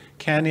stage?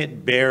 Can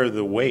it bear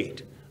the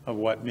weight of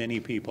what many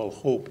people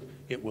hope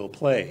it will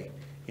play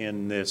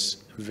in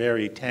this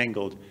very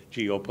tangled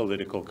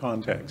geopolitical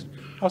context?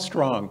 How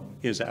strong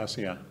is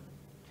ASEAN?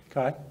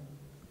 Kai?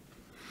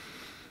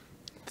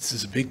 This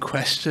is a big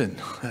question.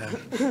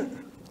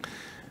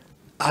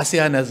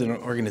 ASEAN as an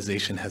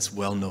organization has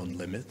well-known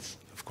limits.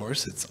 Of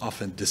course, it's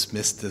often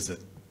dismissed as a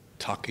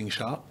talking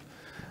shop.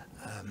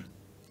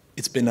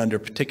 It's been under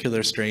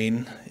particular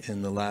strain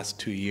in the last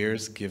 2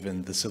 years,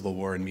 given the civil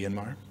war in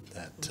Myanmar,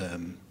 that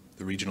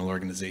the regional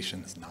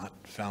organization has not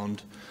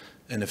found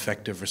an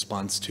effective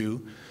response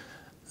to.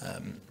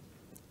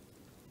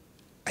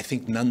 I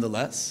think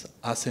nonetheless,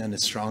 ASEAN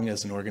is strong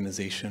as an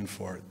organization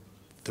for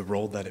the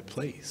role that it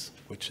plays,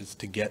 which is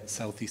to get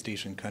Southeast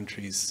Asian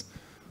countries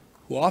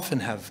who often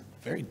have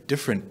very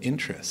different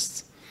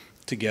interests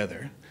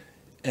together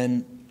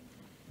and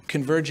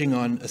converging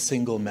on a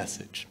single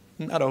message.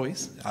 Not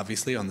always.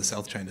 Obviously, on the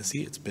South China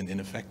Sea, it's been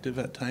ineffective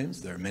at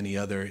times. There are many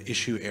other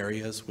issue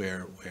areas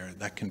where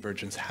that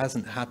convergence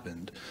hasn't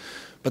happened.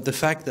 But the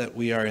fact that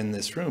we are in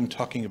this room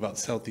talking about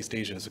Southeast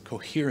Asia as a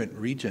coherent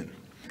region,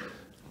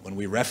 when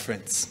we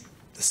reference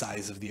the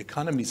size of the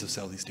economies of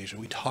Southeast Asia,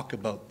 we talk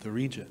about the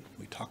region.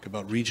 We talk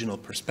about regional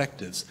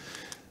perspectives.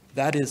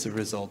 That is a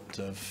result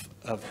of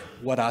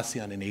what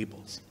ASEAN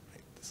enables.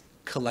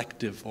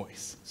 Collective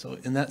voice. So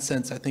in that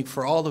sense, I think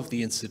for all of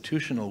the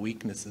institutional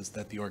weaknesses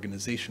that the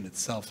organization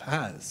itself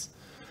has,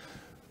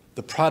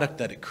 the product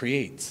that it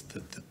creates,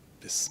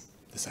 this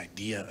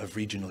idea of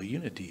regional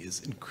unity,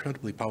 is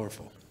incredibly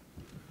powerful.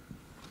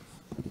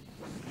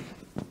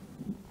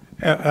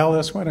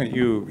 Alice, why don't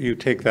you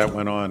take that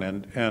one on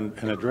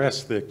and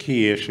address the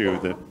key issue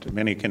that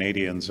many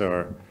Canadians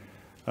are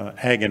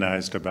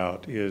agonized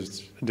about,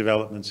 is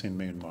developments in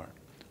Myanmar.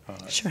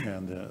 Sure.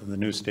 And the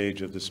new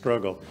stage of the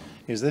struggle.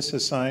 Is this a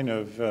sign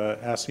of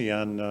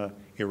ASEAN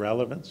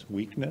irrelevance,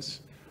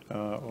 weakness,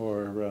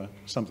 or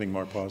something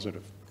more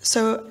positive?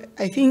 So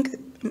I think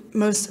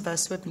most of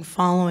us who have been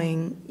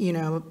following,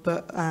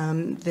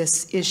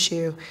 this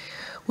issue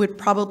would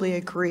probably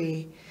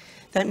agree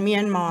that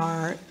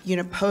Myanmar,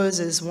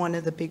 poses one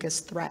of the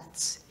biggest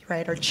threats,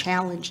 right, or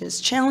challenges.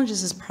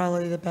 Challenges is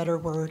probably the better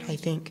word, I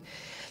think.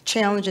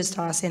 Challenges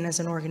to ASEAN as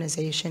an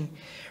organization,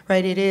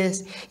 right?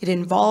 It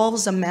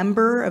involves a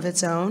member of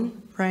its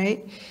own,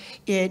 right?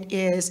 It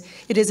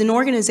is an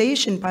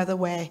organization, by the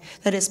way,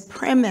 that is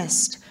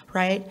premised,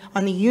 right,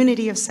 on the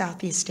unity of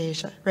Southeast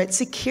Asia, right?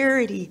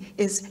 Security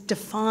is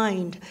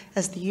defined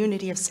as the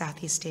unity of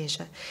Southeast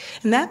Asia.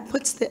 And that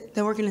puts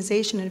the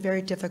organization in a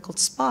very difficult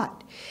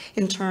spot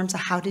in terms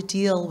of how to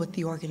deal with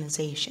the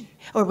organization,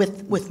 or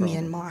with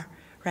Myanmar,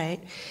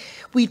 right?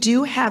 We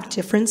do have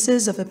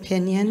differences of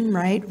opinion,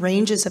 right?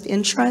 Ranges of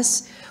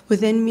interests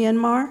within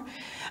Myanmar,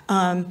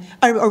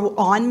 or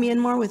on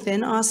Myanmar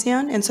within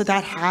ASEAN, and so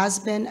that has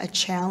been a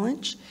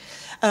challenge.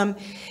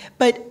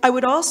 But I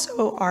would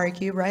also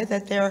argue, right,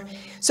 that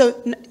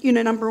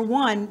number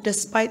one,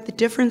 despite the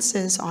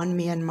differences on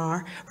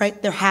Myanmar,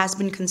 right, there has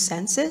been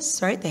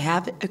consensus, right? They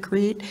have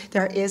agreed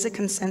there is a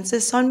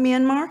consensus on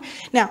Myanmar.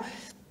 Now,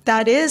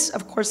 that is,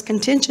 of course,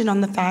 contingent on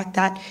the fact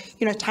that,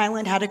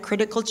 Thailand had a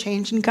critical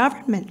change in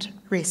government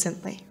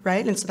recently,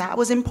 right? And so that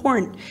was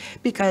important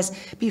because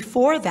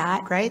before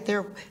that, right,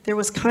 there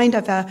was kind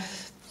of a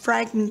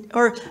fragment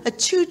or a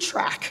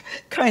two-track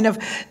kind of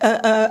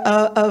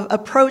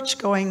approach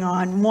going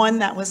on. One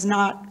that was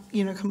not,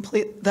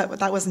 complete,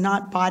 that was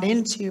not bought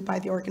into by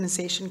the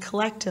organization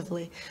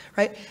collectively,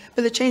 right?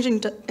 But the change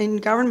in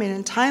government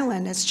in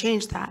Thailand has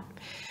changed that,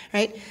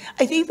 right?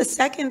 I think the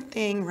second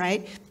thing,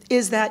 right,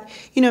 is that,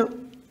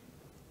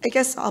 I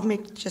guess I'll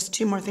make just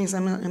two more things.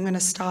 I'm going to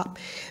stop.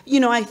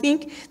 I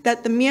think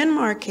that the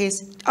Myanmar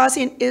case,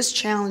 ASEAN is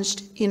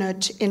challenged,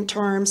 in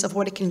terms of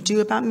what it can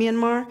do about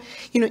Myanmar.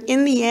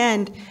 In the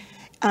end,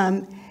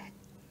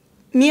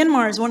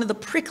 Myanmar is one of the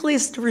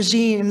prickliest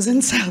regimes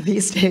in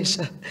Southeast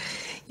Asia,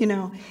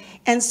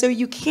 and so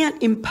you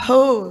can't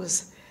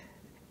impose,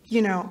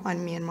 on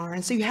Myanmar,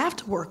 and so you have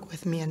to work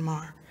with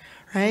Myanmar,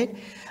 right?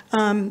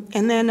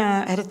 And then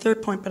I had a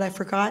third point, but I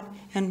forgot,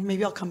 and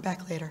maybe I'll come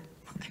back later.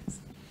 Thanks.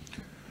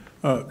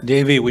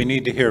 Devi, we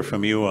need to hear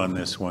from you on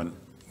this one.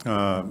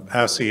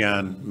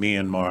 ASEAN,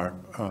 Myanmar,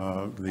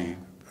 the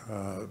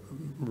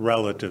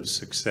relative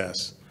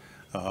success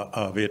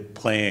of it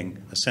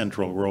playing a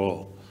central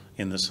role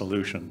in the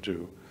solution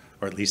to,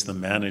 or at least the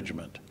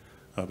management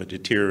of a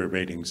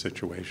deteriorating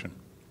situation.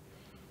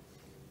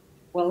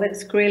 Well,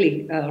 that's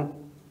clearly,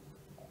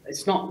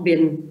 it's not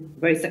been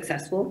very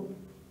successful.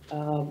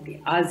 The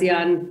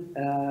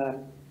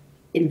ASEAN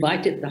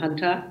invited the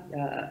junta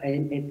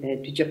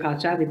to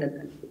Jakarta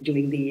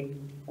during the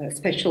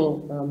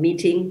special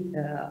meeting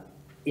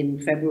in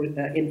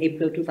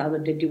April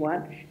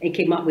 2021, and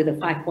came up with a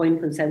 5-point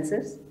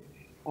consensus,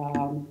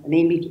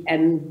 namely to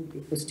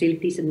end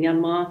hostilities in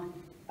Myanmar,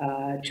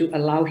 to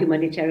allow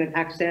humanitarian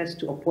access,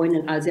 to appoint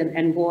an ASEAN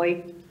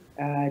envoy,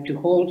 to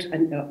hold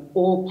an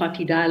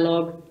all-party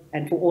dialogue,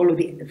 and for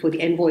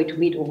the envoy to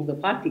meet all the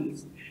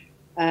parties.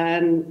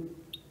 And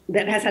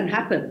that hasn't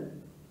happened.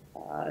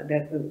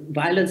 That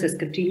violence has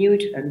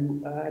continued,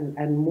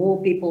 and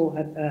more people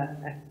have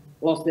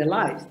lost their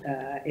lives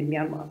in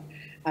Myanmar.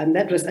 And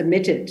that was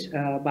admitted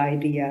by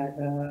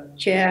the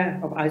chair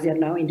of ASEAN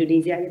now,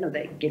 Indonesia.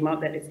 They came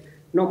out that it's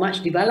not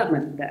much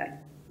development there.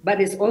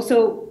 But it's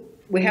also,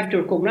 we have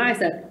to recognize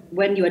that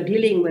when you are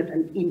dealing with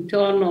an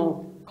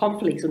internal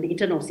conflicts or the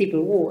internal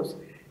civil wars,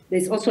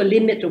 there's also a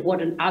limit of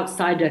what an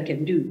outsider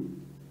can do.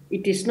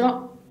 It is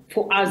not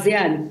for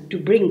ASEAN to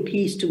bring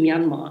peace to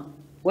Myanmar.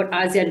 What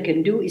ASEAN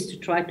can do is to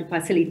try to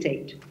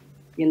facilitate,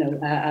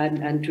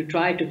 and to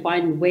try to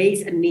find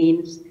ways and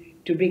means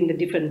to bring the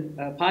different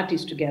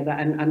parties together.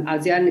 And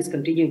ASEAN is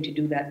continuing to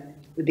do that.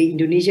 With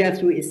Indonesia,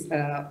 through its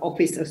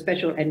Office of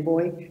Special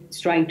Envoy, is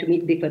trying to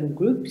meet different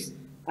groups.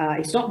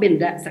 It's not been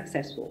that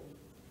successful.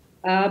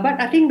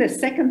 But I think the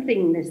second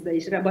thing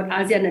is about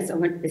ASEAN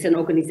as an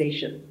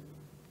organization.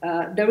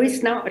 There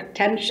is now a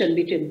tension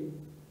between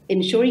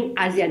ensuring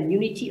ASEAN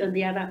unity on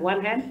the other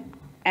one hand,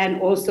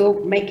 and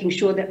also making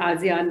sure that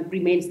ASEAN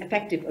remains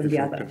effective on the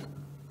other.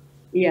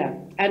 Yeah,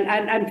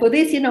 and for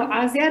this,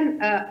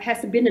 ASEAN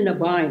has been in a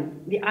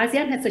bind. The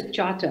ASEAN has a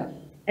charter,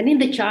 and in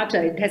the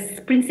charter, it has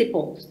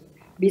principles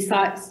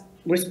besides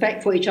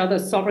respect for each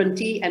other's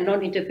sovereignty and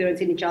non-interference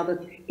in each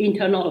other's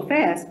internal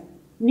affairs.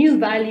 New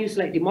values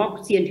like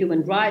democracy and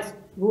human rights,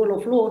 rule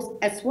of laws,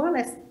 as well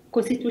as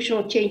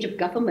constitutional change of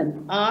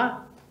government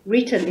are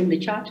written in the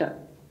charter.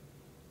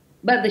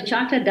 But the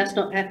charter does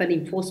not have an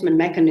enforcement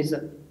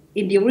mechanism.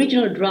 In the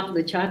original draft of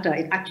the charter,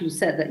 it actually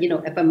said that,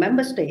 if a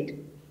member state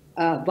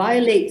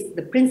violates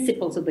the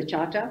principles of the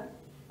charter,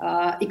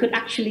 it could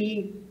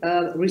actually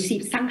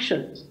receive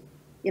sanctions.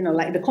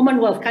 Like the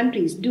Commonwealth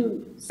countries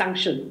do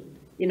sanction.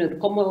 The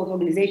Commonwealth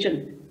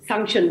Organization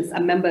sanctions a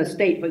member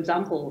state, for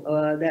example,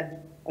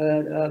 that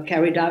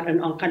carried out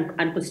an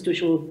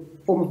unconstitutional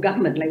form of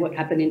government, like what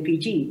happened in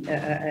Fiji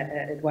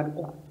at one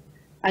point.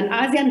 And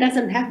ASEAN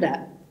doesn't have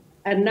that.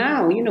 And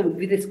now,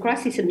 with this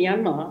crisis in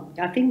Myanmar,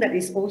 I think that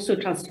is also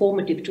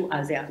transformative to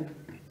ASEAN,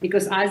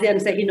 because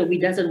ASEAN said, we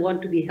doesn't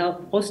want to be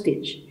held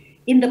hostage.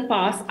 In the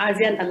past,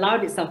 ASEAN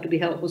allowed itself to be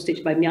held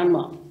hostage by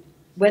Myanmar.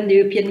 when the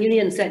European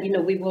Union said,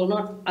 we will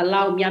not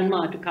allow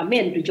Myanmar to come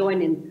in to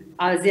join in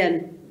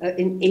ASEAN,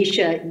 in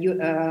Asia,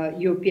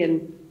 European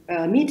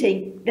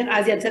meeting, then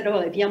ASEAN said, well,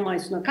 if Myanmar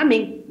is not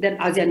coming, then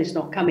ASEAN is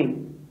not coming.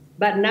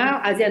 But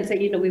now ASEAN said,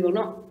 we will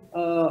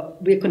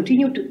not, we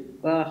continue to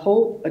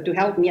help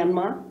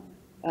Myanmar,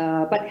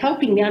 but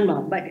helping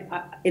Myanmar, but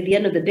at the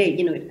end of the day,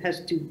 it has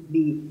to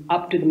be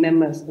up to the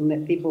members and the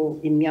people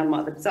in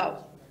Myanmar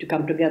themselves to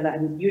come together.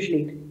 And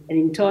usually an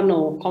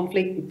internal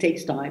conflict, it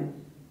takes time.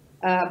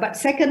 But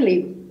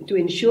secondly, to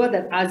ensure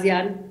that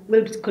ASEAN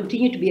will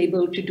continue to be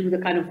able to do the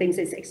kind of things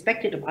it's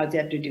expected of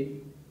ASEAN to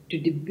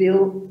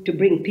do, to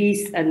bring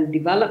peace and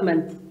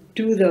development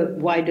to the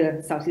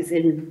wider Southeast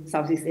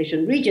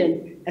Asian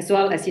region, as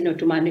well as,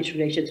 to manage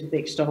relations with the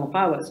external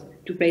powers,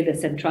 to play the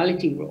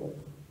centrality role.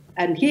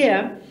 And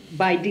here,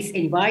 by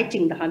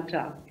disinviting the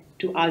junta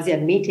to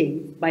ASEAN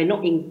meetings, by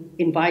not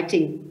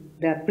inviting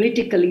the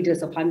political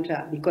leaders of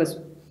junta, because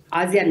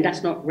ASEAN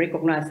does not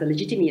recognize the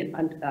legitimate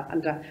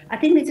junta, I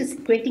think this is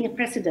creating a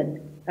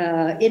precedent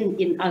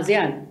in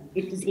ASEAN.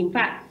 It is, in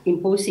fact,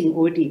 imposing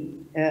already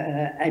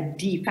a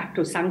de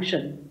facto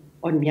sanction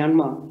on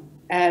Myanmar.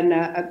 And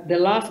the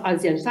last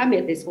ASEAN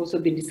summit has also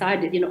been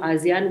decided,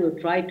 ASEAN will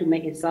try to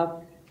make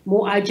itself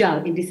more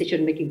agile in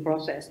decision-making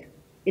process.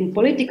 In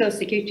political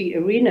security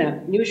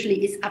arena,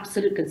 usually it's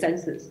absolute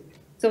consensus.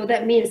 So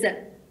that means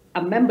that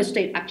a member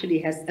state actually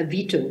has a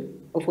veto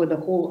over the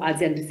whole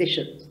ASEAN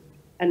decisions.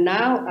 And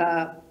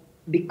now,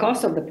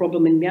 because of the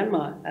problem in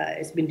Myanmar,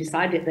 it's been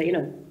decided that,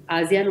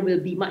 ASEAN will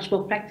be much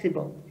more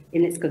flexible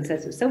in its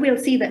consensus. So we'll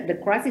see that the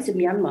crisis in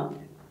Myanmar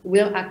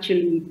will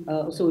actually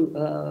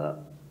also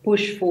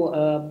push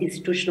for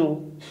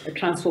institutional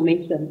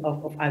transformation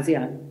of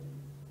ASEAN.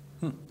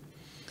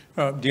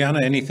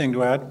 Deanna, anything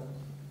to add?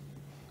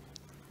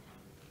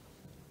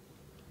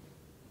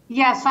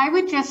 Yes, I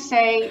would just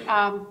say,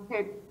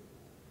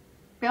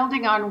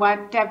 building on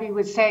what Debbie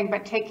was saying,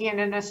 but taking it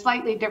in a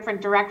slightly different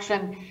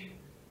direction,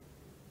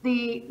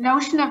 the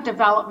notion of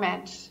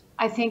development,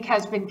 I think,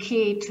 has been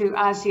key to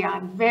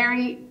ASEAN.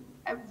 Very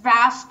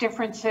vast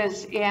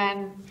differences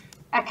in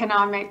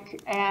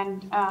economic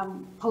and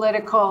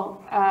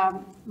political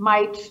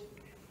might,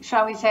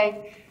 shall we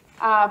say,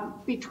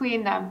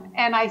 between them.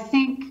 And I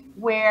think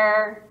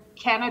where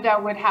Canada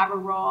would have a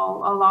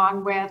role,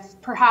 along with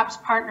perhaps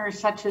partners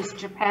such as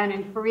Japan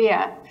and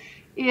Korea,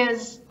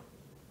 is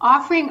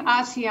offering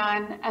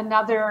ASEAN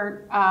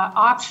another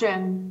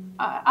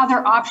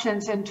other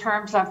options in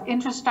terms of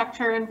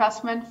infrastructure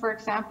investment, for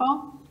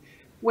example,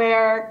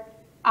 where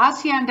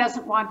ASEAN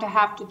doesn't want to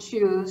have to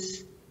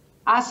choose.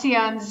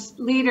 ASEAN's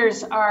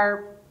leaders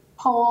are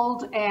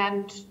polled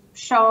and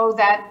show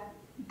that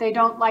they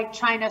don't like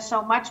China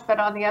so much, but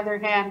on the other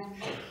hand,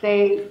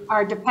 they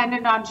are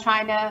dependent on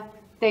China.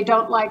 They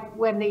don't like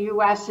when the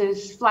US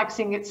is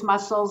flexing its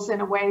muscles in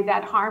a way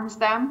that harms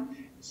them.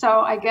 So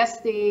I guess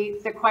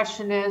the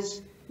question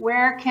is,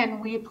 where can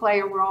we play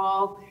a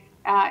role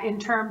in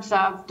terms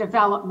of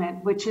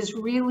development, which is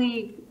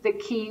really the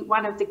key,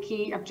 one of the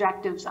key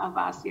objectives of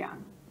ASEAN?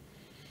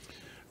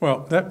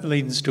 Well, that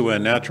leads to a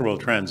natural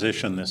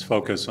transition, this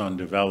focus on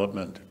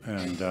development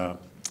and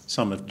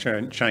some of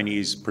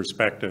Chinese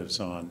perspectives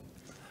on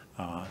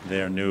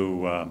their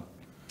new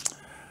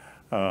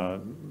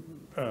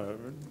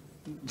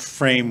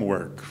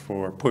framework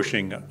for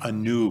pushing a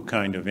new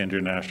kind of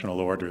international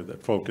order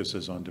that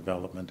focuses on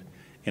development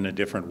in a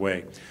different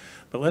way.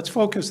 But let's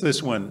focus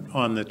this one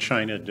on the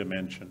China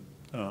dimension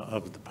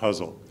of the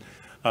puzzle.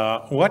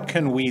 What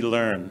can we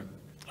learn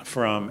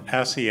from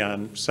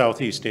ASEAN,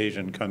 Southeast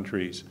Asian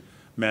countries'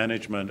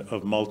 management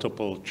of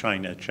multiple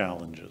China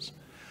challenges?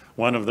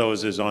 One of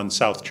those is on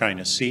South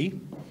China Sea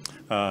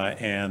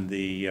and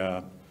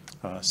the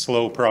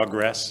slow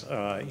progress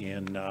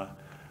in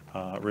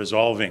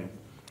resolving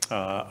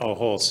a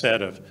whole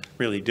set of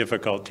really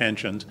difficult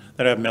tensions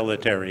that have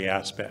military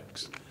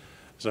aspects.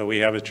 So we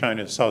have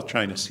a South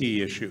China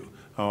Sea issue,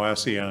 how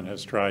ASEAN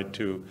has tried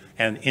to,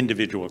 and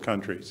individual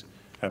countries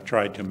have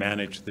tried to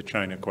manage the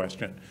China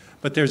question.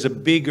 But there's a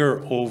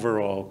bigger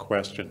overall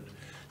question.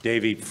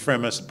 Dewi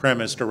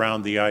premised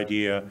around the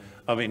idea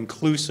of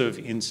inclusive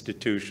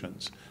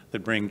institutions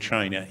that bring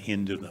China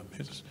into them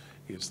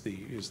is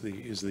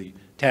the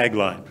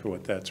tagline for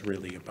what that's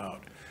really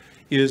about.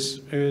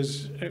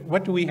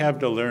 What do we have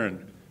to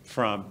learn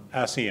from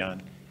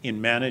ASEAN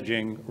in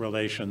managing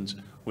relations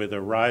with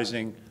a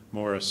rising,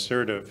 more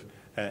assertive,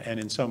 and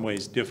in some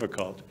ways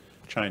difficult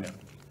China?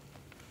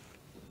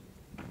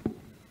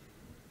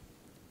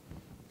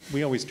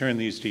 We always turn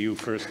these to you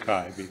first,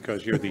 Kai,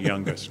 because you're the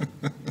youngest.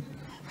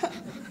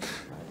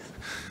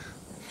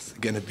 It's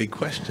again a big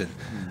question.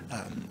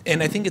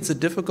 And I think it's a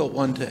difficult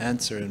one to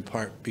answer in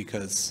part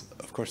because,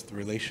 of course,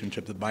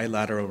 the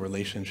bilateral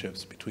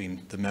relationships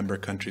between the member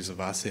countries of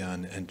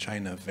ASEAN and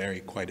China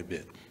vary quite a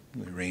bit.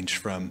 They range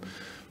from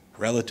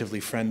relatively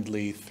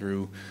friendly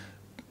through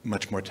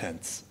much more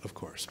tense, of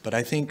course. But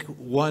I think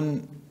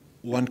one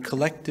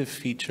collective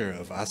feature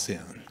of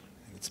ASEAN,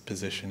 its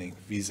positioning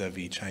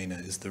vis-a-vis China,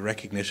 is the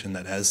recognition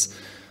that as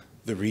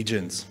the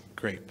region's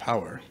great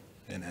power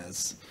and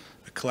as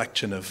a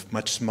collection of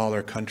much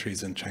smaller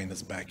countries in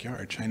China's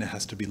backyard. China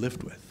has to be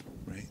lived with,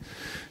 right?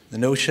 The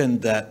notion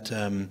that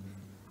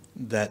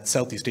that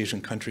Southeast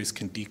Asian countries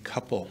can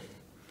decouple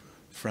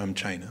from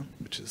China,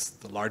 which is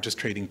the largest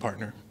trading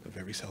partner of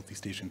every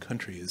Southeast Asian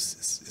country,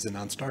 is a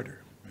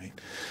non-starter, right?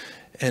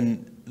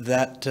 And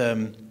that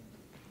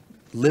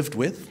lived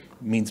with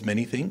means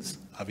many things.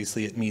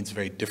 Obviously, it means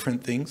very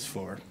different things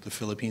for the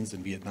Philippines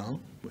and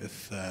Vietnam,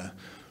 with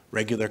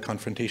regular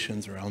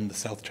confrontations around the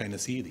South China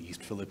Sea, the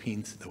East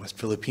Philippines, the West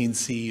Philippine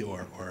Sea,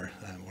 or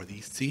the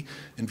East Sea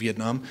in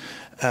Vietnam.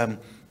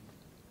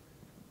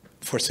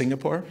 For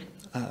Singapore,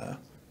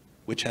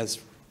 which has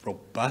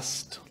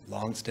robust,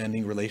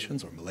 long-standing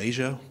relations, or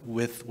Malaysia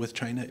with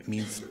China, it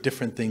means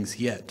different things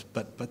yet.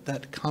 But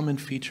that common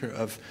feature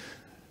of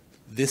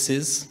this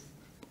is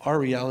our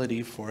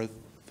reality for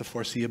the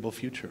foreseeable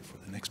future, for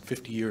the next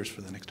 50 years,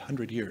 for the next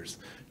 100 years.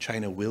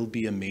 China will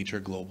be a major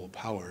global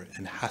power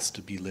and has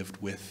to be lived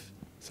with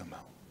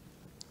somehow.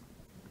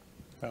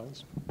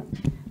 Alice?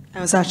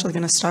 I was actually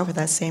going to start with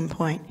that same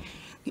point.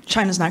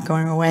 China's not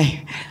going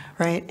away,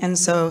 right? And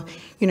so,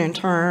 in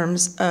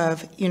terms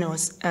of,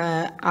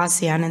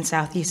 ASEAN and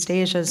Southeast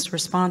Asia's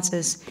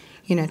responses,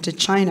 to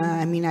China,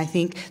 I mean, I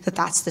think that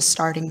that's the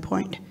starting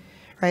point,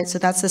 right? So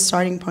that's the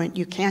starting point.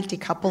 You can't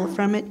decouple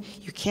from it.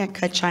 You can't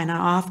cut China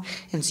off.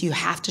 And so you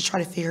have to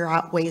try to figure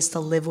out ways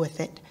to live with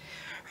it,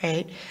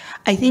 right?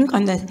 I think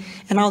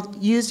and I'll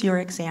use your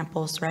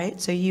examples, right?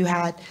 So you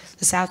had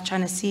the South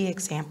China Sea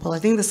example. I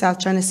think the South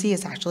China Sea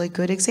is actually a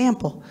good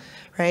example,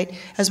 right?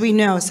 As we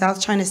know, South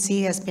China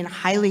Sea has been a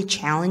highly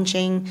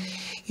challenging,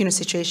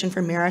 situation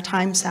for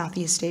maritime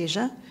Southeast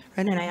Asia,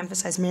 right? And I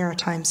emphasize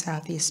maritime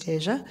Southeast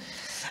Asia.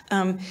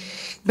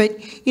 But,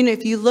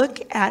 if you look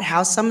at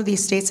how some of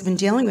these states have been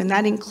dealing with, and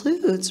that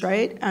includes,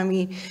 right, I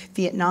mean,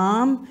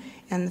 Vietnam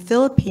and the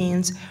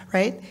Philippines,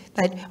 right,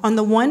 that on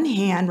the one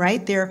hand,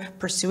 right, they're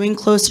pursuing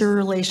closer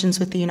relations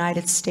with the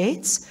United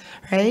States,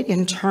 right,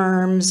 in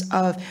terms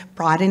of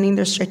broadening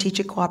their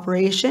strategic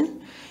cooperation.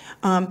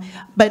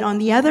 But on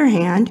the other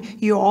hand,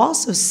 you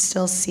also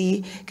still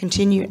see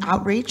continued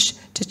outreach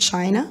to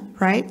China,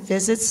 right?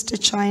 Visits to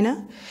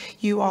China.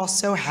 You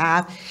also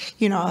have,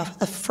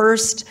 a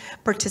first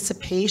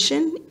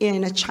participation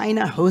in a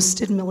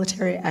China-hosted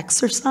military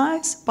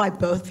exercise by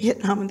both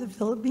Vietnam and the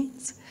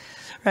Philippines,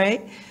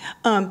 right?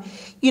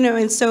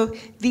 And so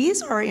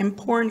these are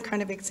important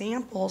kind of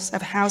examples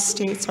of how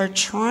states are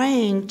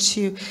trying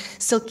to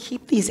still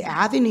keep these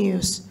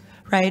avenues,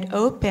 right,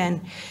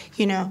 open,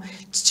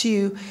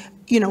 to,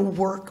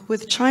 work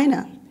with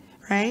China,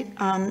 right?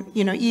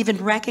 Even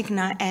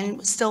recognize,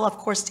 and still, of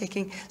course,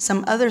 taking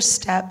some other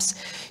steps,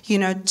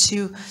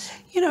 to,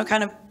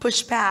 kind of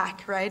push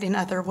back, right, in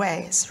other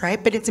ways,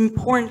 right? But it's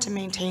important to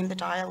maintain the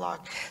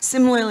dialogue.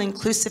 Similarly,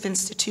 inclusive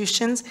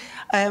institutions,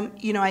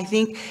 I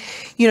think,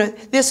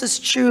 this is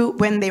true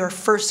when they were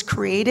first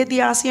created, the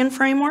ASEAN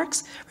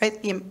frameworks,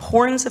 right? The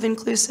importance of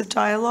inclusive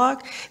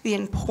dialogue, the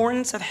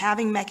importance of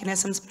having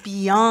mechanisms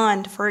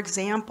beyond, for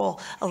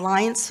example,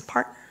 alliance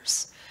partners.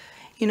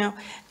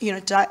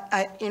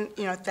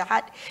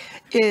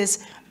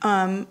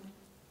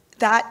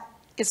 That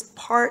is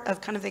part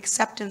of kind of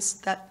acceptance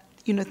that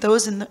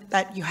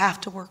that you have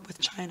to work with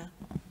China.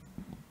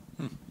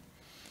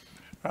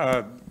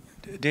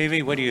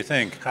 Devi, what do you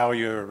think? How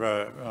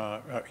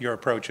your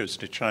approaches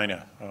to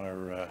China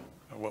are,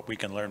 what we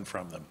can learn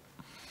from them?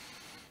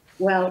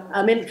 Well,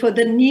 I mean, for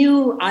the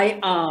new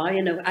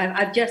IR,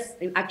 I've just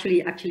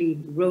actually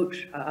wrote,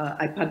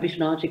 I published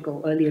an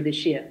article earlier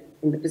this year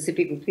in the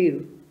Pacific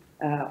Review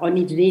on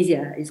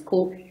Indonesia. It's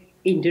called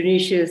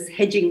Indonesia's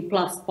Hedging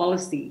Plus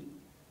Policy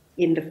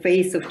in the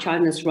Face of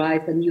China's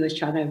Rise and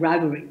US-China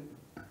Rivalry.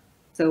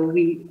 So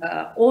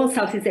all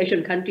Southeast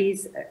Asian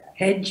countries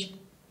hedge,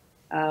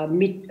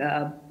 trying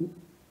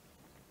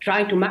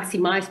to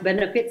maximize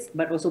benefits,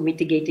 but also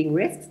mitigating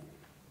risks.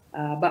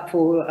 But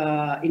for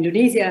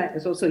Indonesia,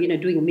 it's also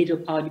doing a middle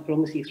power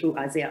diplomacy through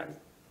ASEAN.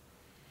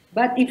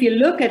 But if you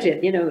look at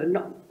it,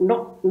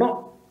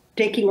 not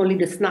taking only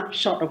the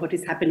snapshot of what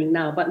is happening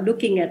now, but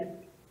looking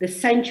at the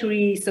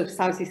centuries of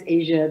Southeast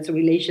Asia's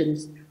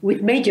relations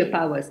with major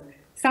powers,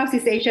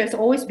 Southeast Asia has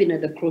always been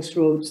at the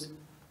crossroads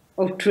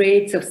of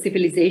trades, of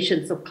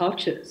civilizations, of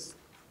cultures.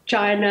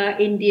 China,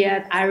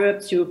 India,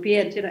 Arabs,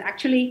 Europeans,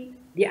 actually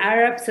the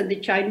Arabs and the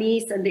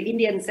Chinese and the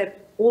Indians have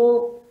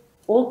all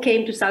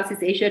came to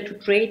Southeast Asia to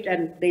trade,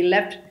 and they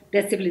left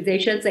their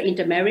civilizations, they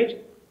intermarried.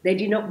 They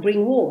did not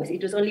bring wars.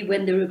 It was only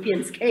when the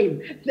Europeans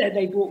came that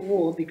they brought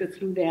war, because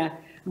through their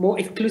more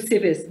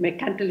exclusivist,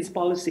 mercantilist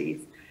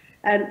policies.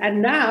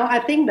 And now I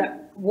think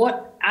that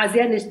what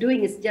ASEAN is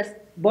doing is just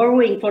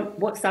borrowing from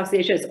what South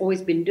Asia has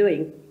always been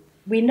doing.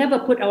 We never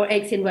put our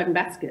eggs in one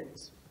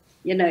basket.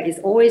 It's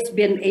always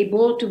been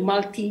able to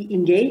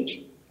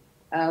multi-engage.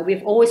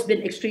 We've always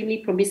been extremely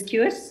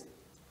promiscuous.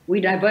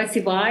 We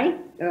diversify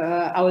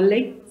our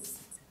links,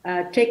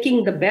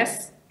 taking the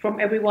best from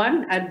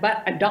everyone,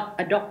 but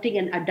adopting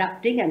and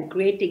adapting and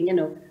creating,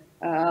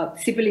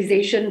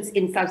 civilizations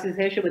in Southeast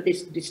Asia with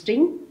this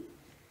distinct,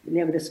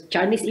 with this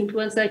Chinese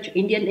influence,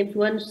 Indian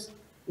influence,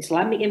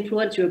 Islamic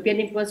influence, European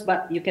influence,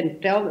 but you can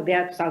tell they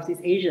are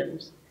Southeast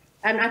Asians.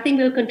 And I think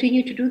we'll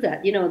continue to do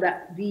that,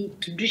 that the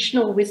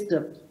traditional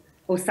wisdom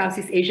of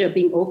Southeast Asia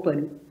being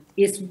open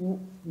is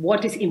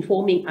what is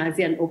informing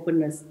ASEAN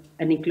openness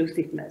and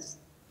inclusiveness.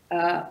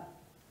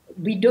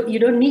 You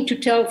don't need to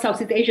tell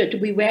Southeast Asia to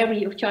be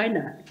wary of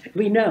China.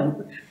 We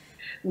know.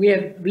 We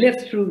have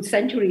lived through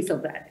centuries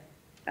of that.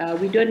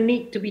 We don't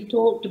need to be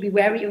told to be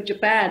wary of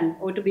Japan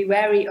or to be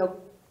wary of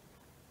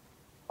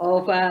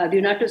the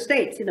United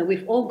States.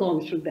 We've all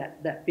gone through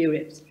that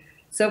period.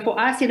 So for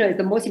us,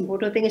 the most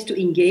important thing is to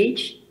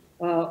engage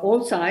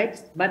all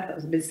sides, but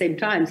at the same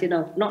time,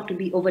 not to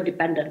be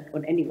over-dependent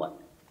on anyone.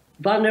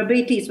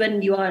 Vulnerability is when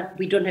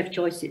we don't have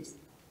choices,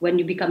 when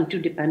you become too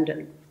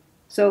dependent.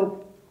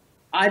 So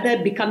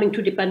either becoming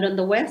too dependent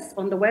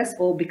on the West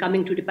or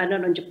becoming too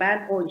dependent on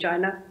Japan or on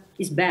China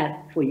is bad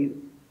for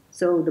you.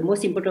 So the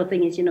most important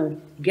thing is,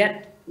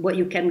 get what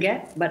you can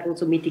get, but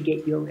also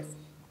mitigate your risk.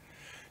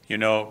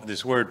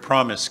 This word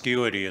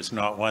promiscuity is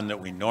not one that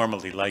we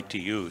normally like to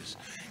use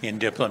in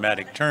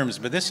diplomatic terms,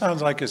 but this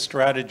sounds like a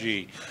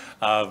strategy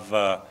of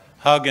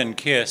hug and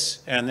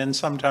kiss, and then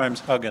sometimes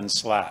hug and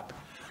slap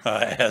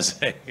as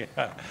a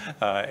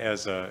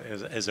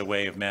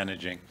way of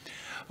managing.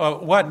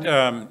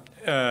 Deanna,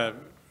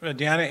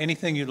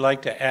 anything you'd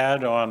like to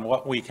add on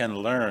what we can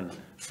learn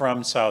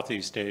from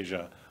Southeast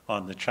Asia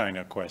on the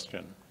China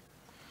question?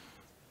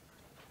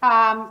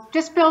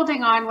 Just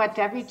building on what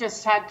Devi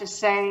just had to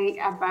say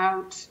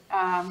about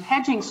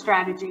hedging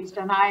strategies,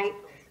 and I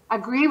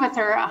agree with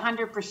her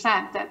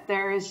 100% that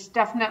there is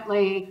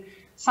definitely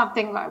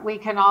something that we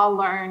can all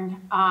learn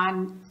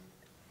on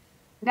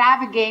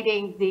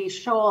navigating the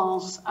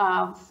shoals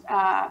of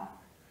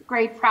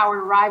great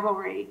power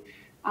rivalry,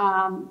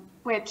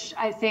 which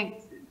I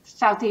think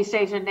Southeast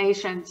Asian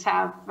nations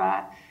have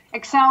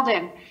excelled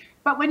in.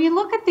 But when you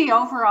look at the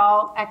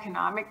overall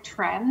economic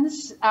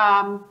trends,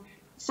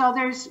 so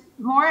there's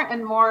more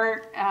and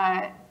more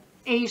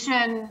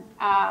Asian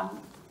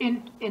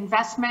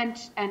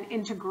investment and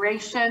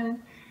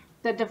integration,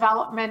 the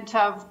development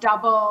of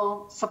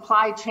double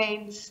supply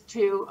chains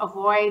to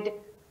avoid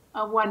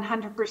a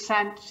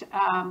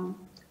 100%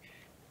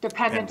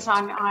 dependence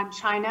on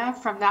China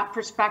from that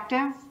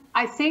perspective.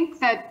 I think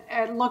that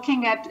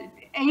looking at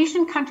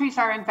Asian countries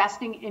are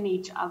investing in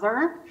each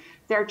other.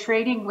 They're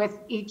trading with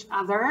each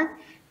other.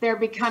 They're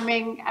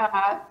becoming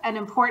an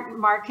important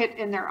market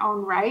in their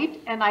own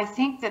right. And I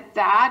think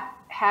that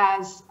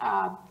has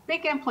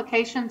big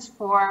implications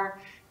for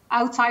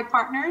outside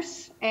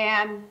partners.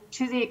 And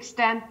to the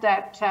extent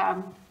that,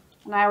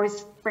 and I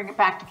always bring it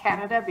back to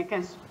Canada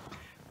because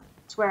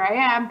it's where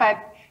I am,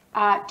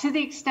 but to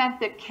the extent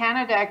that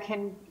Canada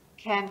can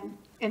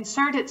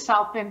insert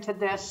itself into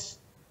this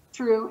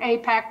through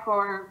APEC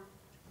or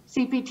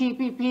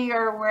CPTPP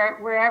or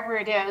wherever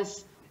it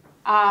is,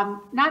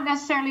 not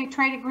necessarily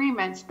trade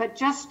agreements, but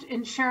just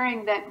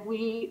ensuring that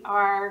we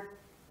are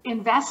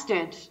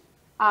invested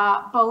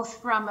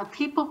both from a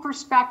people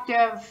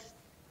perspective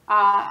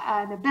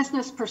and a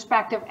business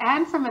perspective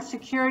and from a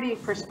security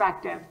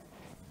perspective.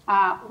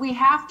 We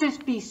have to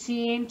be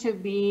seen to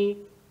be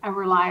a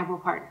reliable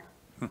partner.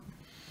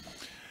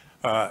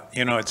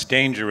 It's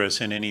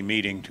dangerous in any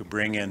meeting to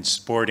bring in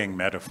sporting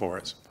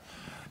metaphors.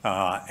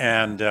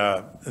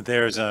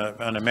 There's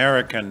an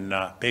American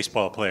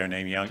baseball player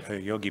named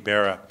Yogi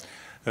Berra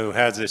who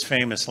has this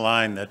famous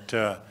line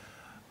that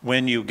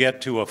when you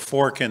get to a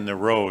fork in the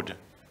road,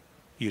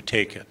 you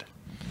take it.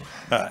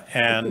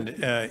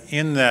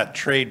 In that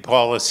trade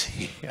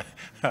policy,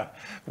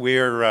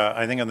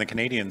 I think on the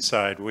Canadian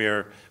side,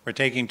 we're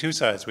taking two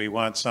sides. We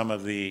want some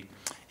of the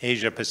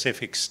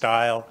Asia-Pacific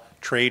style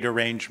trade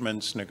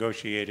arrangements,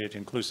 negotiated,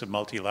 inclusive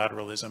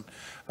multilateralism.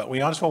 But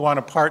we also want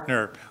to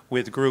partner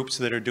with groups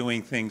that are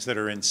doing things that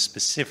are in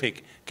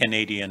specific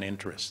Canadian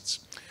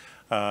interests.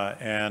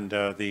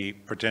 The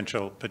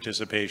potential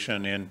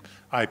participation in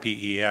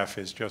IPEF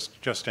is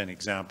just an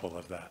example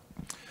of that.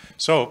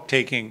 So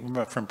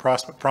taking from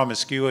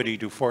promiscuity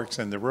to forks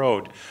in the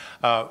road,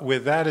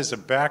 with that as a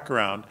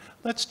background,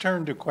 let's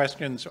turn to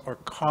questions or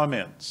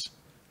comments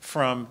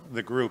from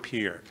the group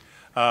here.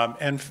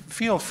 And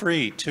feel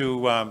free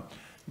to,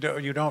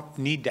 you don't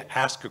need to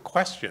ask a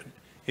question.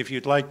 If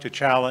you'd like to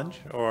challenge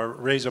or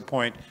raise a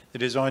point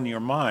that is on your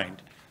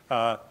mind,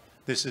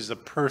 this is a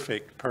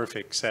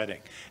perfect setting.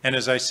 And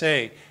as I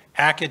say,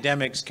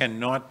 academics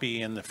cannot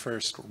be in the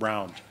first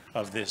round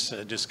of this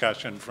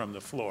discussion from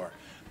the floor.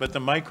 But the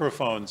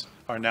microphones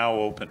are now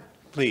open.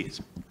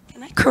 Please.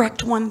 Can I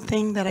correct one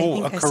thing that I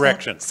think I said?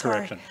 Correction.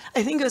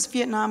 I think it was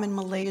Vietnam and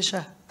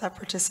Malaysia that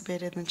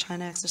participated in the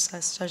China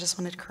exercise, so I just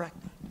wanted to correct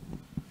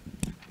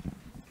that.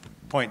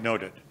 Point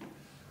noted.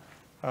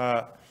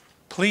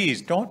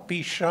 Please don't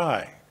be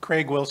shy.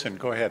 Craig Wilson,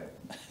 go ahead.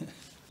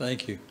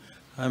 Thank you.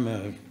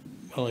 I'm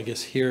I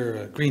guess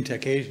here, Green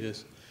Tech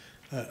Asia's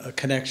a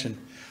connection.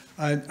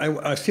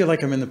 I feel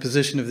like I'm in the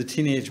position of the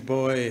teenage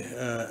boy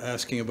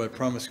asking about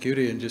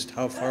promiscuity and just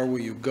how far will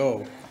you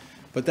go.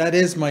 But that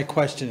is my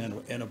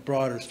question in a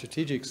broader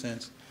strategic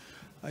sense.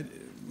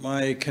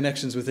 My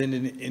connections with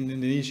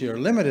Indonesia are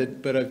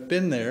limited, but I've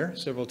been there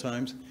several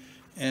times,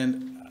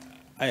 and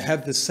I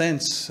have the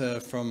sense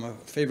from a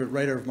favorite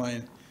writer of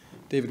mine,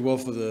 David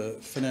Wolf of the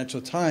Financial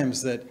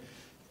Times, that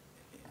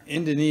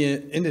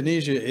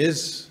Indonesia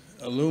is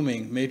a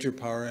looming major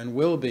power and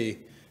will be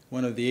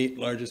one of the 8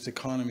 largest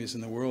economies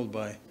in the world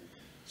by,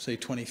 say,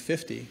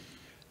 2050,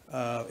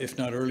 if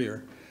not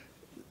earlier.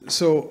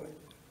 So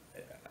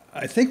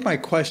I think my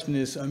question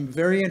is, I'm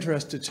very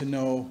interested to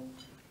know,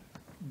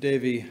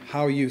 Devi,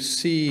 how you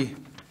see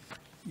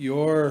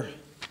your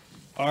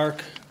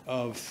arc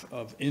of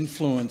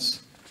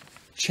influence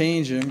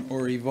changing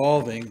or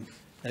evolving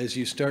as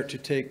you start to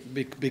take,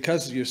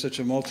 because you're such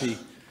a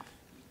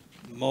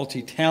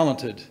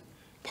multi-talented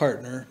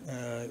partner,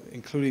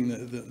 including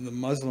the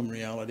Muslim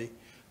reality.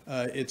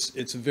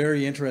 It's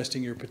very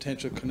interesting, your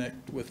potential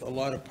connect with a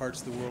lot of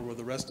parts of the world where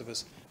the rest of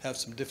us have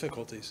some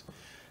difficulties.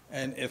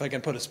 And if I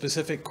can put a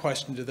specific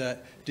question to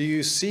that, do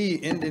you see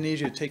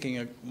Indonesia taking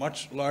a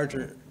much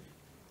larger,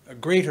 a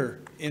greater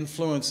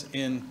influence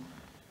in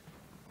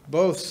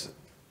both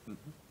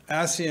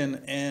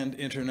ASEAN and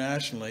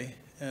internationally?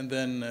 And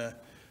then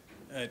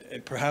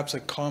perhaps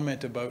a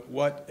comment about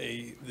what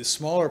the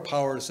smaller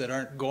powers that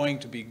aren't going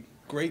to be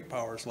great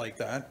powers like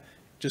that,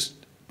 just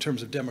in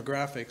terms of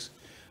demographics,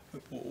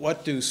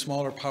 what do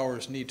smaller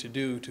powers need to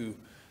do to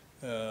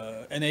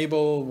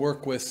enable,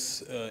 work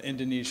with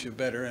Indonesia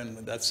better?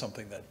 And that's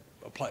something that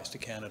applies to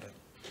Canada.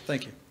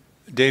 Thank you.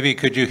 Devi,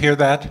 could you hear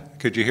that?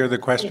 Could you hear the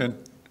question?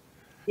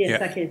 Yes,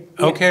 Yeah. I can.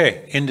 Yeah.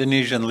 Okay,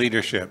 Indonesian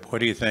leadership, what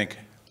do you think?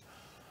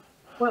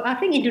 Well, I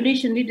think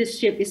Indonesian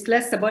leadership is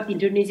less about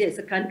Indonesia as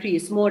a country.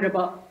 It's more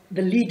about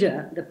the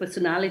leader, the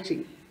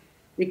personality.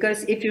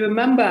 Because if you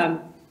remember,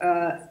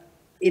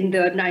 in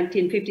the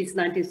 1950s,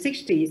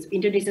 1960s,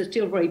 Indonesia is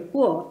still very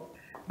poor,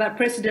 but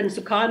President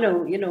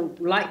Sukarno,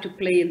 liked to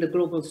play in the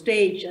global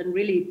stage and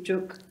really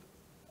took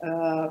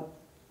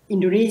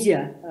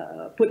Indonesia,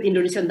 put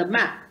Indonesia on the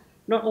map.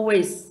 Not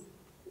always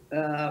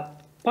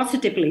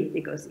positively,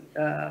 because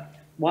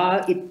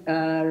while it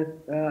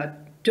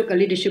took a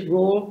leadership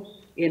role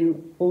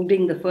in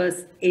holding the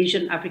first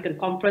Asian African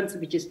conference,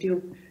 which is still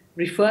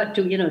referred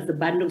to, as the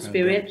Bandung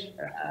spirit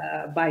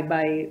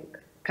by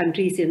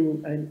countries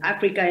in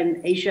Africa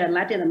and Asia and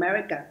Latin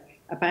America.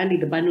 Apparently,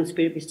 the Bandung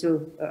spirit is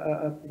still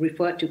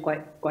referred to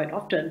quite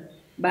often.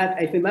 But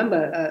I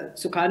remember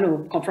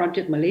Sukarno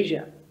confronted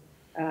Malaysia.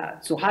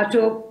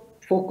 Suharto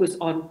focused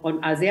on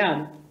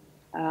ASEAN.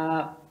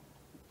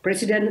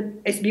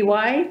 President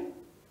SBY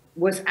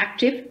was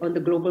active on the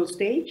global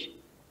stage.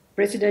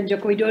 President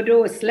Joko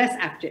Widodo was less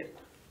active,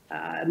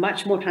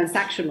 much more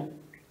transactional.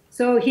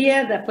 So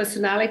here, the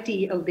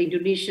personality of the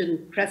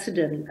Indonesian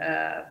president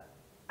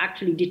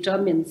actually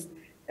determines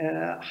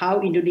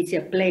how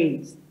Indonesia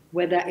plays,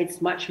 whether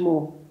it's much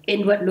more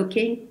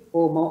inward-looking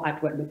or more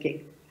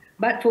outward-looking.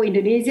 But for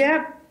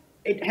Indonesia,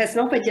 it has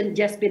not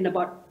just been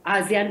about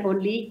ASEAN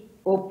only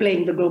or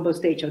playing the global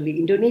stage only.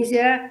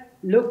 Indonesia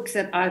looks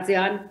at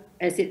ASEAN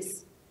as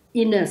its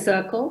inner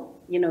circle,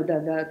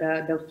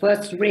 the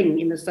first ring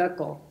in the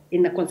circle,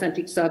 in the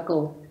concentric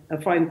circle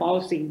of foreign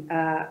policy.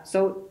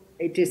 So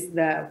it is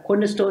the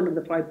cornerstone of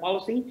the foreign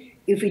policy.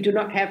 If we do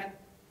not have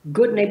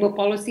good neighbor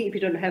policy, if we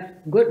don't have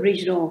good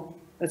regional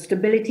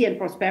stability and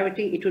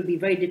prosperity, it will be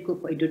very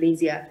difficult for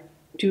Indonesia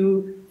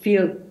to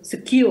feel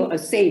secure or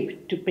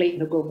safe to play in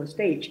the global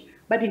stage.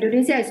 But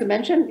Indonesia, as you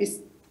mentioned,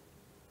 is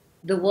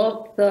the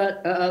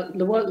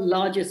world's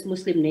largest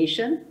Muslim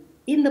nation.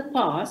 In the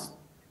past,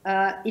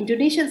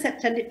 Indonesians have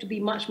tended to be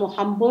much more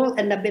humble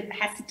and a bit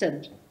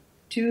hesitant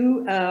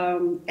to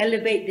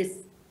elevate this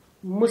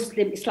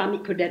Muslim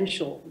Islamic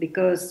credential,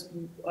 because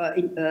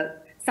in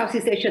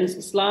Southeast Asian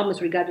Islam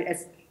is regarded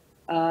as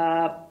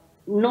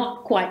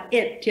not quite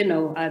it,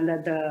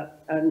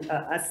 and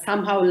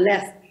somehow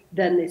less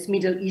than its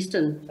Middle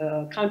Eastern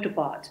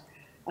counterpart.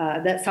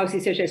 That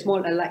Southeast Asia is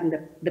more like in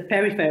the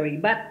periphery.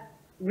 But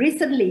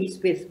recently,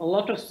 with a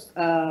lot of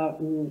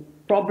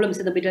problems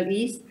in the Middle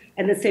East,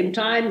 and at the same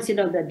time,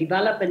 the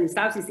development in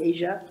Southeast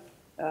Asia,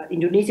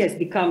 Indonesia has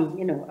become,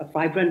 a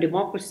vibrant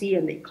democracy,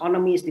 and the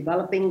economy is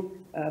developing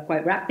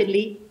quite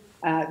rapidly.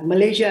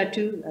 Malaysia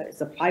too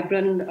is a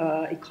vibrant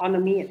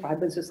economy, a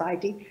vibrant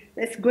society.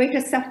 There's greater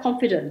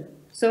self-confidence.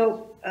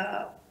 So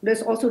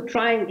there's also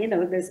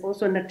there's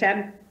also an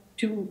attempt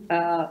to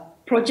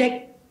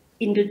project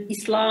into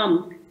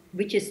Islam,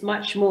 which is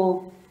much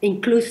more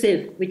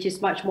inclusive, which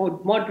is much more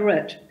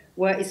moderate,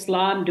 where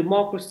Islam,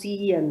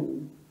 democracy,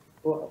 and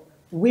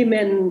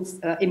women's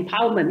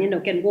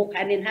empowerment, can walk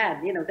hand in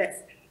hand.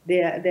 That's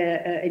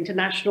the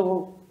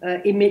international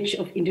image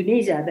of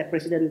Indonesia that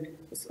President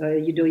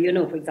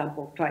Yudhoyono, for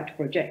example, tried to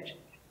project.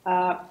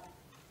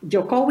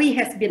 Jokowi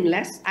has been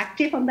less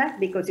active on that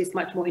because he's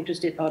much more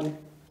interested on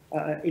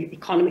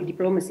economic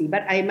diplomacy.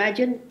 But I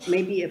imagine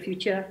maybe a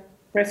future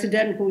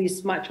president who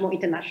is much more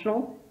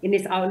international in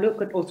his outlook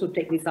could also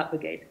take this up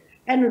again.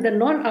 And the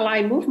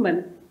non-aligned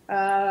movement,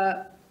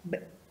 at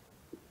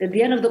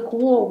the end of the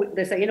Cold War,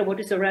 they say, what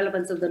is the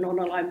relevance of the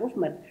non-aligned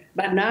movement?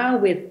 But now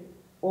with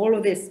all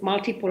of this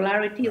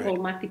multipolarity or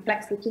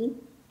multiplexity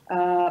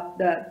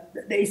that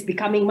is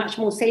becoming much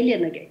more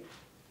salient again.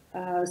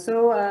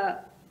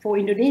 For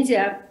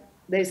Indonesia,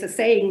 there's a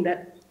saying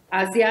that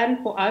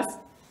ASEAN for us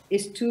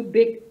is too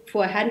big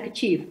for a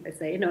handkerchief, I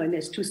say, and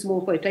it's too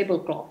small for a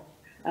tablecloth.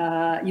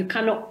 You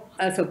cannot,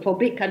 so for a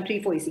big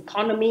country, for its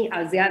economy,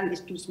 ASEAN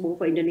is too small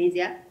for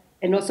Indonesia,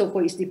 and also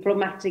for its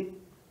diplomatic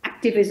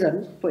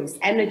activism, for its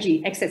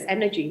energy, excess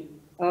energy.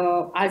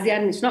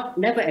 ASEAN is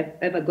never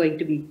ever going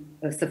to be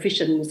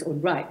sufficient in its own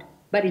right,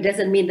 but it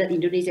doesn't mean that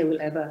Indonesia will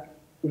ever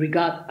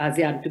regard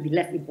ASEAN to be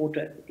less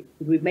important. It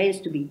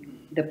remains to be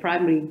the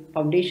primary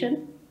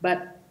foundation,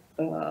 but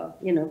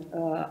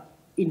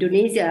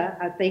Indonesia,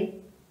 I think,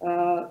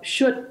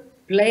 should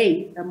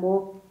play a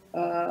more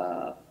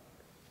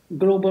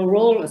global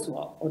role as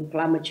well on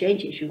climate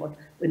change issue,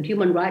 on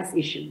human rights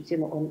issues,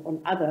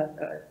 on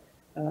other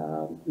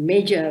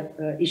major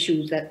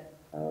issues that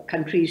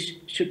countries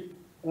should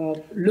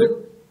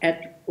look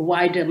at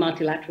wider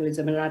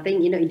multilateralism. And I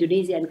think,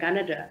 Indonesia and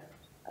Canada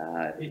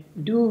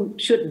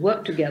should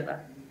work together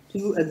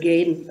to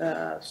again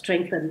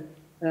strengthen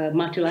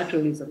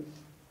multilateralism.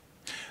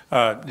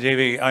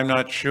 Devi, I'm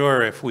not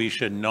sure if we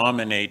should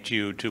nominate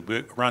you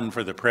to run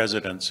for the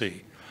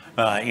presidency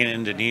in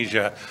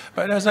Indonesia,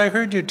 but as I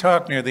heard you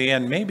talk near the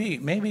end,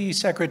 maybe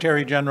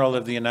Secretary General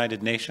of the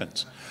United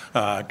Nations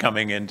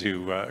coming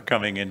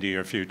into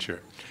your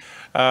future.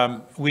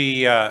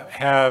 We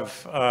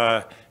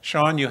have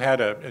Sean. You had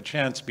a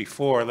chance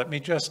before. Let me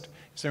just.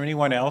 Is there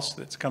anyone else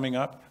that's coming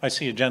up? I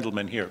see a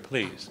gentleman here.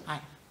 Please. Hi.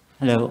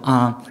 Hello.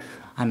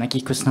 I'm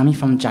Aki Kusnami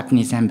from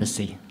Japanese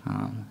Embassy.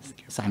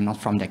 So I'm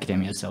not from the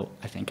academia, so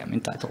I think I'm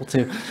entitled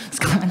to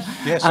comment.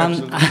 Yes,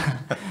 absolutely.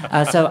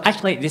 So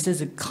actually, this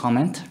is a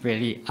comment,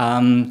 really,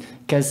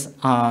 because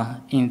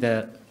in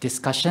the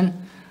discussion,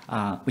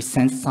 we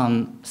sense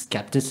some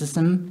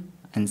skepticism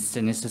and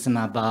cynicism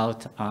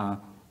about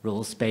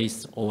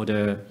rules-based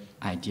order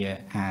idea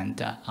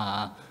and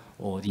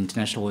or the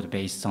international order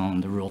based on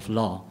the rule of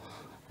law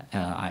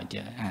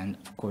idea. And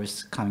of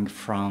course, coming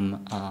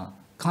from a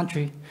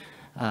country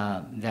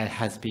that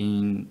has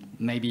been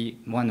maybe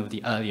one of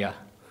the earlier,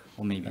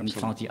 or maybe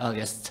one of the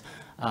earliest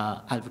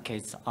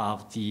advocates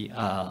of the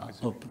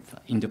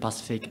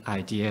Indo-Pacific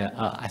idea,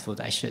 I thought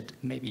I should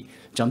maybe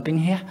jump in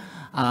here.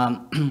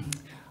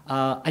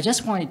 I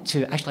just wanted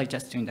to, actually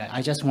just doing that,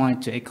 I just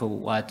wanted to echo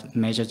what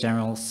Major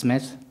General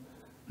Smith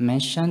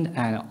mentioned,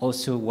 and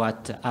also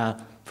what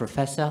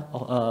Professor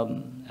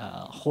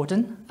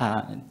Horton,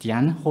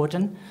 Deanna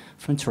Horton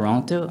from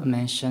Toronto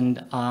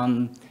mentioned.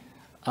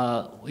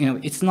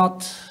 It's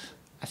not,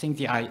 I think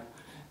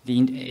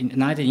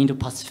neither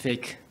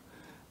Indo-Pacific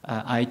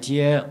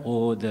idea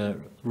or the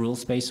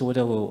rules-based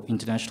order or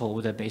international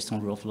order based on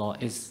rule of law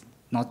is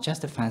not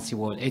just a fancy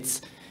word.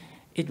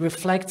 It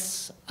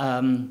reflects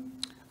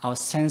our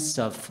sense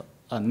of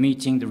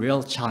meeting the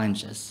real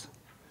challenges.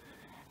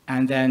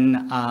 And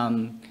then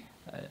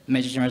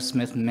Major General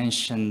Smith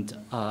mentioned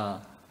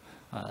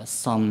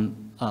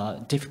some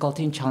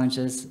difficulty and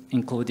challenges,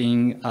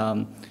 including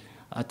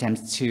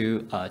attempts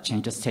to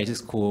change the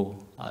status quo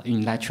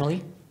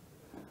unilaterally,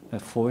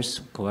 force,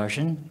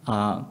 coercion,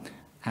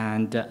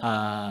 and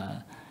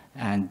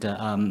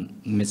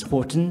Ms.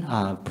 Horton,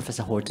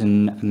 Professor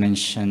Horton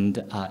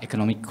mentioned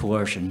economic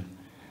coercion.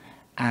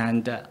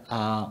 And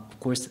of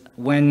course,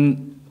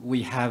 when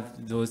we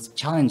have those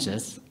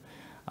challenges,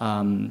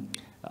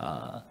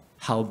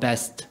 how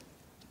best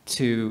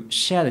to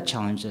share the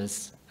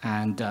challenges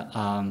and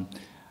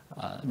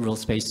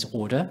rules-based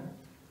order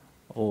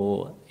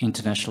or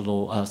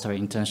international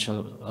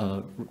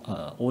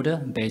order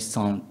based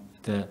on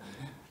the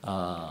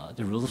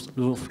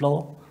rule of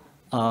law.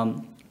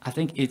 I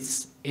think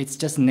it's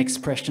just an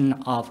expression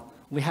of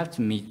we have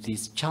to meet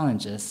these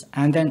challenges,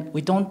 and then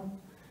we don't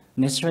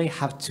necessarily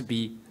have to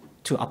be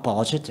too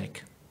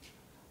apologetic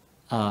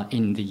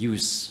in the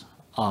use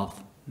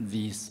of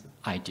these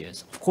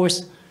ideas. Of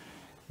course,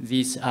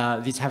 these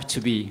have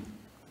to be.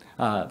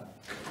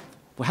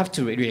 We have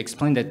to really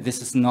explain that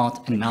this is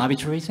not an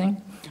arbitrary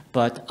thing,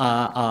 but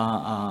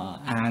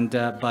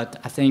but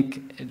I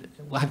think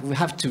we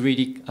have to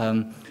really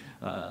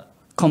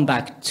come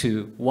back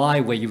to why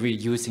we're really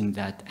using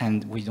that,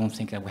 and we don't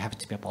think that we have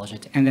to be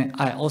apologetic. And then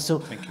I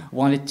also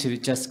wanted to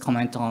just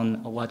comment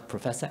on what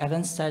Professor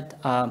Evans said.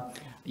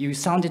 You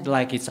sounded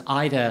like it's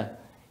either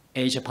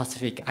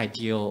Asia-Pacific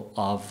ideal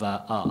of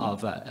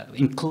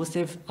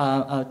inclusive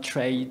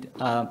trade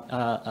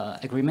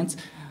agreements,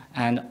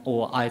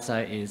 or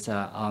either is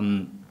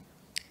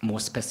more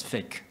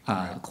specific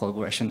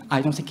collaboration.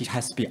 I don't think it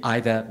has to be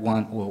either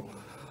one or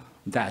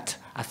that.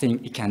 I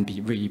think it can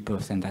be really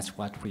both, and that's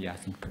what we are, I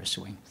think,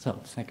 pursuing.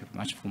 So thank you very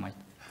much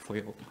for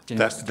your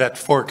generosity. That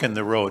fork in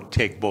the road,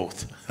 take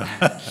both.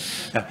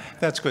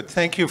 That's good.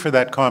 Thank you for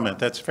that comment.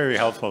 That's very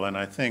helpful, and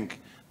I think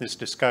this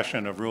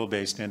discussion of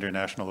rule-based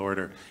international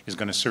order is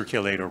going to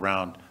circulate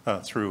around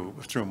through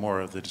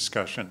more of the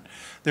discussion.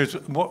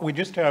 We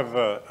just have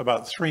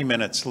about 3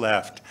 minutes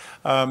left.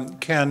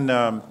 Can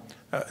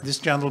this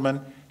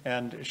gentleman,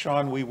 and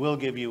Sean, we will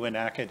give you an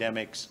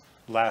academic's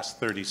last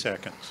 30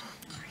 seconds.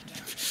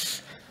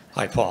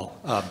 Hi, Paul.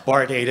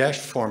 Bart Adesh,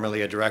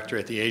 formerly a director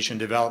at the Asian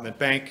Development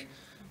Bank,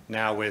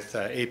 now with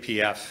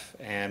APF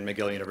and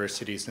McGill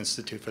University's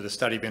Institute for the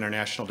Study of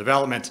International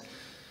Development.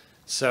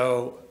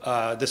 So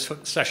this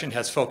session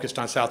has focused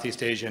on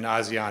Southeast Asia and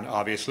ASEAN,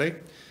 obviously,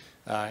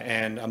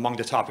 and among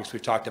the topics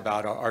we've talked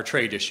about are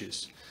trade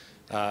issues.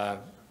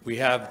 We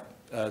have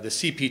the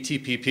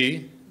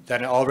CPTPP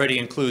that already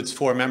includes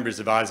 4 members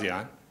of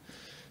ASEAN.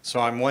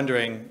 So I'm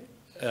wondering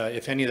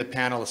if any of the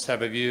panelists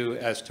have a view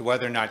as to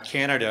whether or not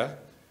Canada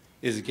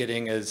is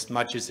getting as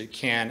much as it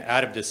can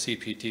out of the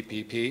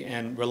CPTPP,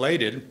 and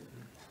related,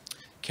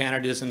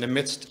 Canada is in the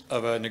midst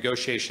of a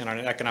negotiation on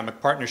an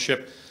economic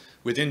partnership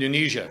with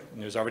Indonesia.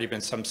 And there's already been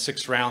some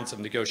 6 rounds of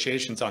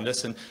negotiations on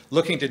this. And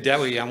looking to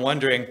Dewi, I'm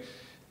wondering,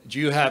 do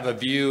you have a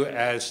view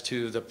as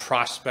to the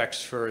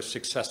prospects for a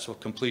successful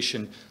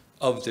completion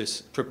of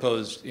this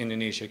proposed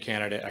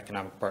Indonesia-Canada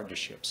economic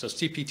partnership? So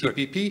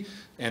CPTPP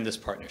and this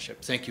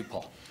partnership. Thank you,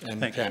 Paul,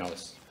 and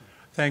panelists.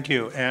 Thank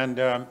you. And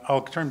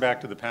I'll turn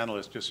back to the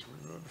panelists just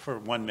for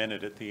 1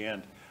 minute at the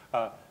end.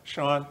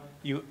 Sean,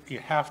 you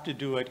have to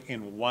do it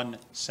in 1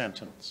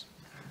 sentence.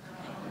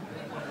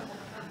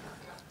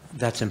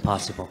 That's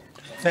impossible.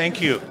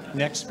 Thank you.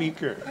 Next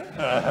speaker.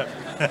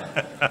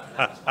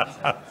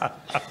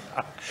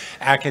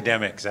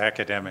 Academics.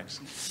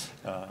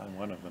 I'm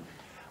one of them.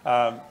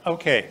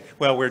 Okay,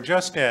 well, we're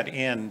just at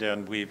end,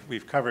 and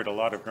we've covered a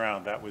lot of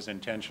ground. That was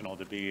intentional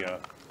to be a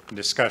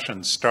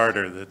discussion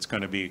starter that's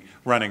going to be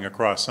running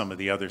across some of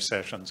the other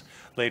sessions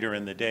later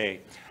in the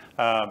day.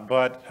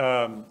 But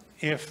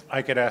if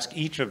I could ask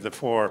each of the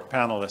 4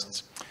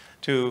 panelists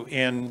to,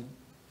 in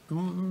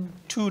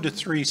 2 to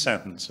 3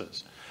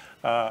 sentences,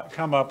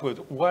 come up with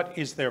what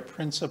is their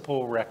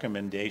principal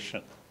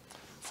recommendation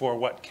for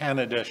what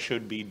Canada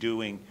should be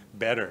doing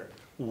better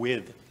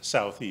with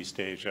Southeast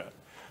Asia.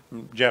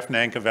 Jeff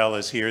Nankivell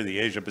is here. The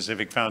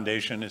Asia-Pacific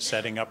Foundation is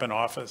setting up an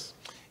office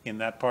in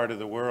that part of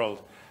the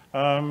world.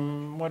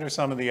 What are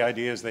some of the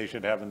ideas they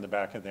should have in the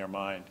back of their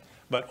mind?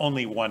 But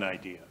only one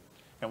idea.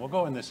 And we'll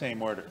go in the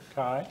same order.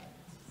 Kai,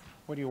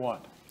 what do you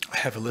want? I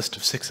have a list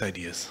of 6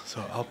 ideas,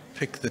 so I'll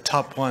pick the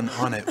top one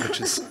on it, which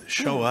is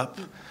show up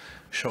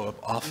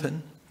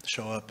often,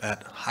 show up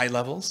at high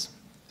levels.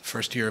 The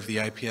first year of the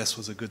IPS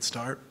was a good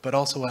start, but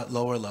also at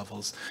lower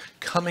levels,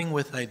 coming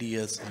with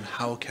ideas on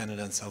how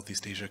Canada and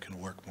Southeast Asia can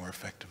work more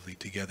effectively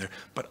together,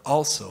 but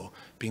also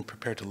being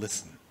prepared to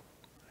listen.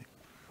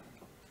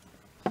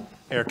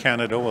 Air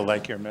Canada will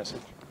like your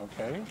message,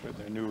 okay, with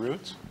their new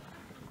routes.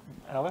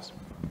 Alice?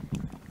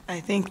 I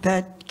think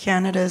that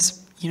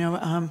Canada's,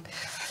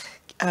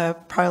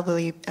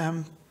 probably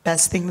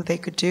best thing that they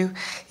could do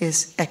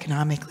is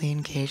economically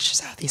engage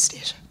Southeast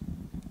Asia.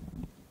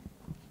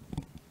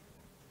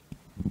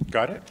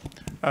 Got it.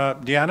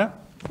 Deanna?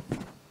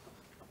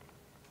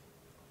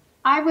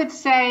 I would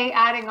say,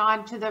 adding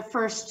on to the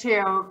first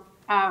 2,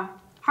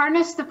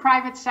 harness the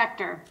private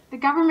sector. The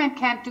government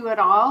can't do it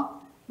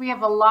all. We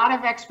have a lot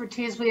of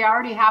expertise. We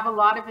already have a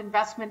lot of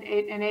investment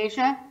in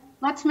Asia.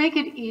 Let's make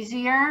it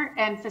easier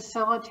and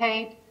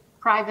facilitate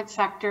private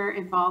sector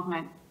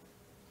involvement.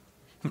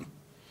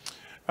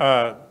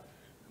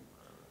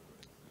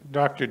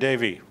 Dr.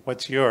 Devi,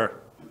 what's your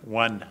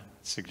one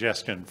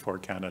suggestion for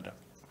Canada?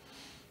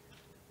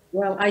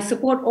 Well, I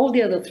support all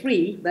the other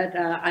 3, but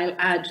I'll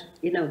add,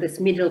 this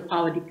middle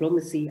power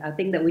diplomacy. I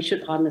think that we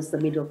should harness the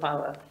middle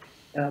power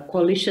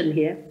coalition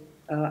here.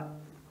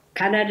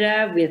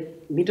 Canada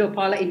with middle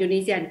power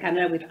Indonesia, and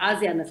Canada with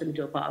ASEAN as a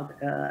middle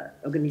power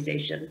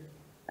organization,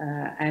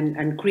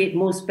 and create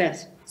more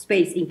space,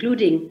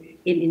 including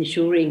in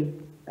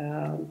ensuring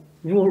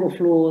rule of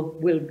law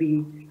will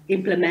be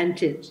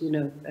implemented,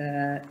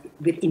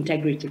 with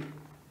integrity.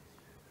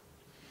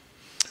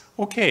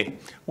 Okay,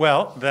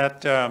 well,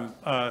 that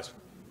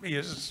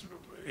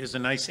is a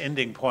nice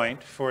ending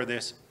point for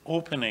this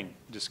opening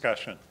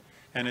discussion.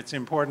 And it's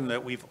important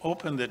that we've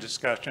opened the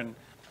discussion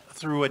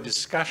through a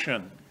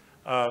discussion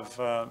of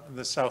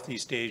the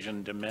Southeast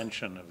Asian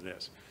dimension of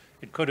this.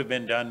 It could have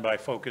been done by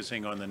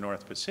focusing on the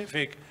North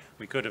Pacific.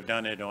 We could have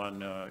done it on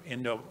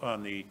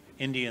the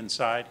Indian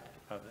side,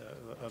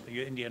 of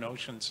the Indian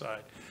Ocean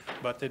side.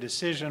 But the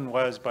decision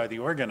was by the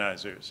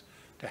organizers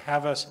to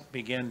have us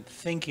begin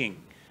thinking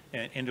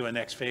into a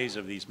next phase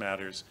of these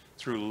matters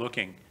through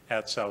looking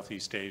at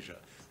Southeast Asia.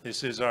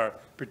 This is our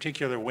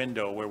particular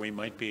window where we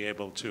might be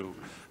able to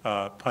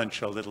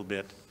punch a little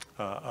bit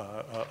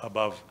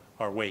above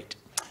our weight.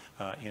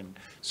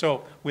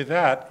 So with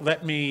that,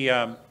 let me,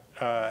 I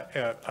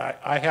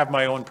have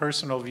my own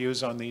personal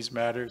views on these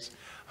matters.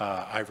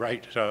 I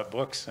write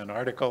books and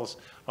articles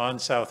on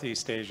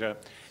Southeast Asia,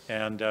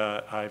 and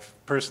I've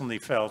personally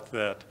felt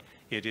that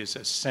it is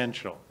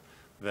essential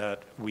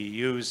that we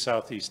use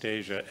Southeast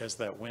Asia as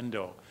that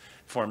window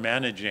for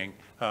managing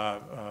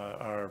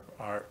our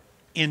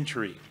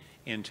entry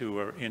into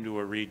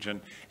a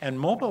region and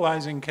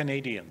mobilizing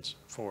Canadians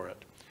for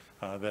it.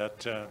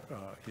 That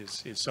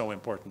is so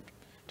important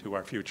to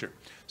our future.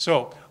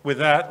 So with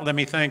that, let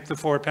me thank the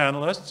 4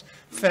 panelists.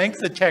 Thank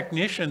the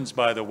technicians,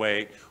 by the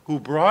way, who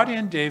brought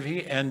in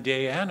Devi and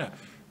Deanna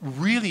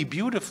really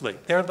beautifully.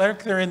 They're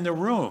like they're in the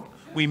room.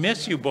 We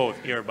miss you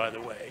both here, by the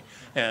way,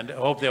 and I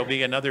hope there'll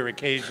be another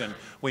occasion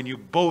when you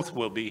both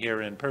will be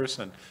here in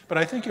person. But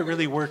I think it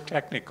really worked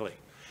technically,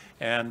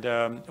 and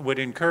would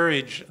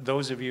encourage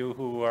those of you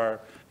who are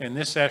in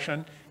this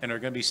session and are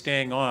going to be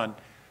staying on,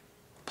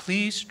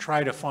 please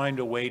try to find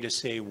a way to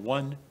say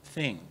one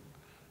thing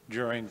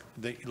during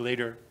the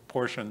later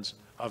portions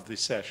of the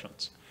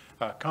sessions.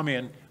 Come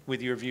in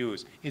with your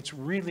views. It's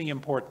really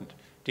important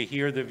to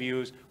hear the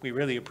views. We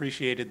really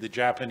appreciated the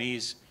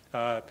Japanese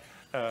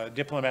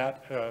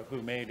diplomat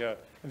who made a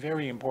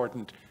very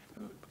important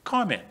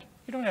comment.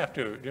 You don't have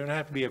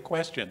to be a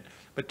question,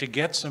 but to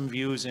get some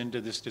views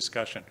into this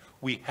discussion,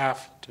 we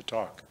have to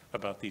talk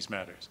about these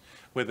matters.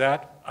 With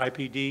that,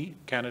 IPD,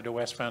 Canada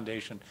West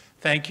Foundation,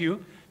 thank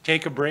you.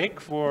 Take a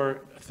break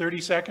for 30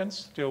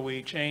 seconds till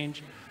we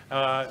change.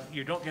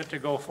 You don't get to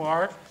go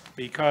far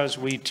because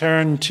we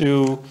turn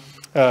to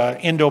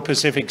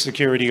Indo-Pacific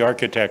security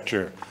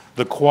architecture,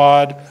 the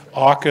Quad,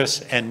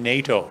 AUKUS, and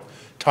NATO,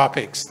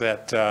 topics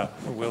that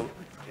will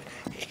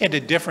hit a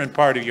different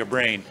part of your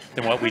brain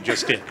than what we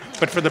just did.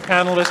 But for the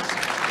panelists,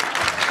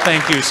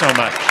 thank you so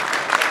much.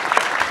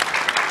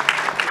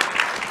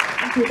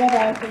 Thank you.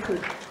 Bye-bye. Thank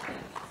you.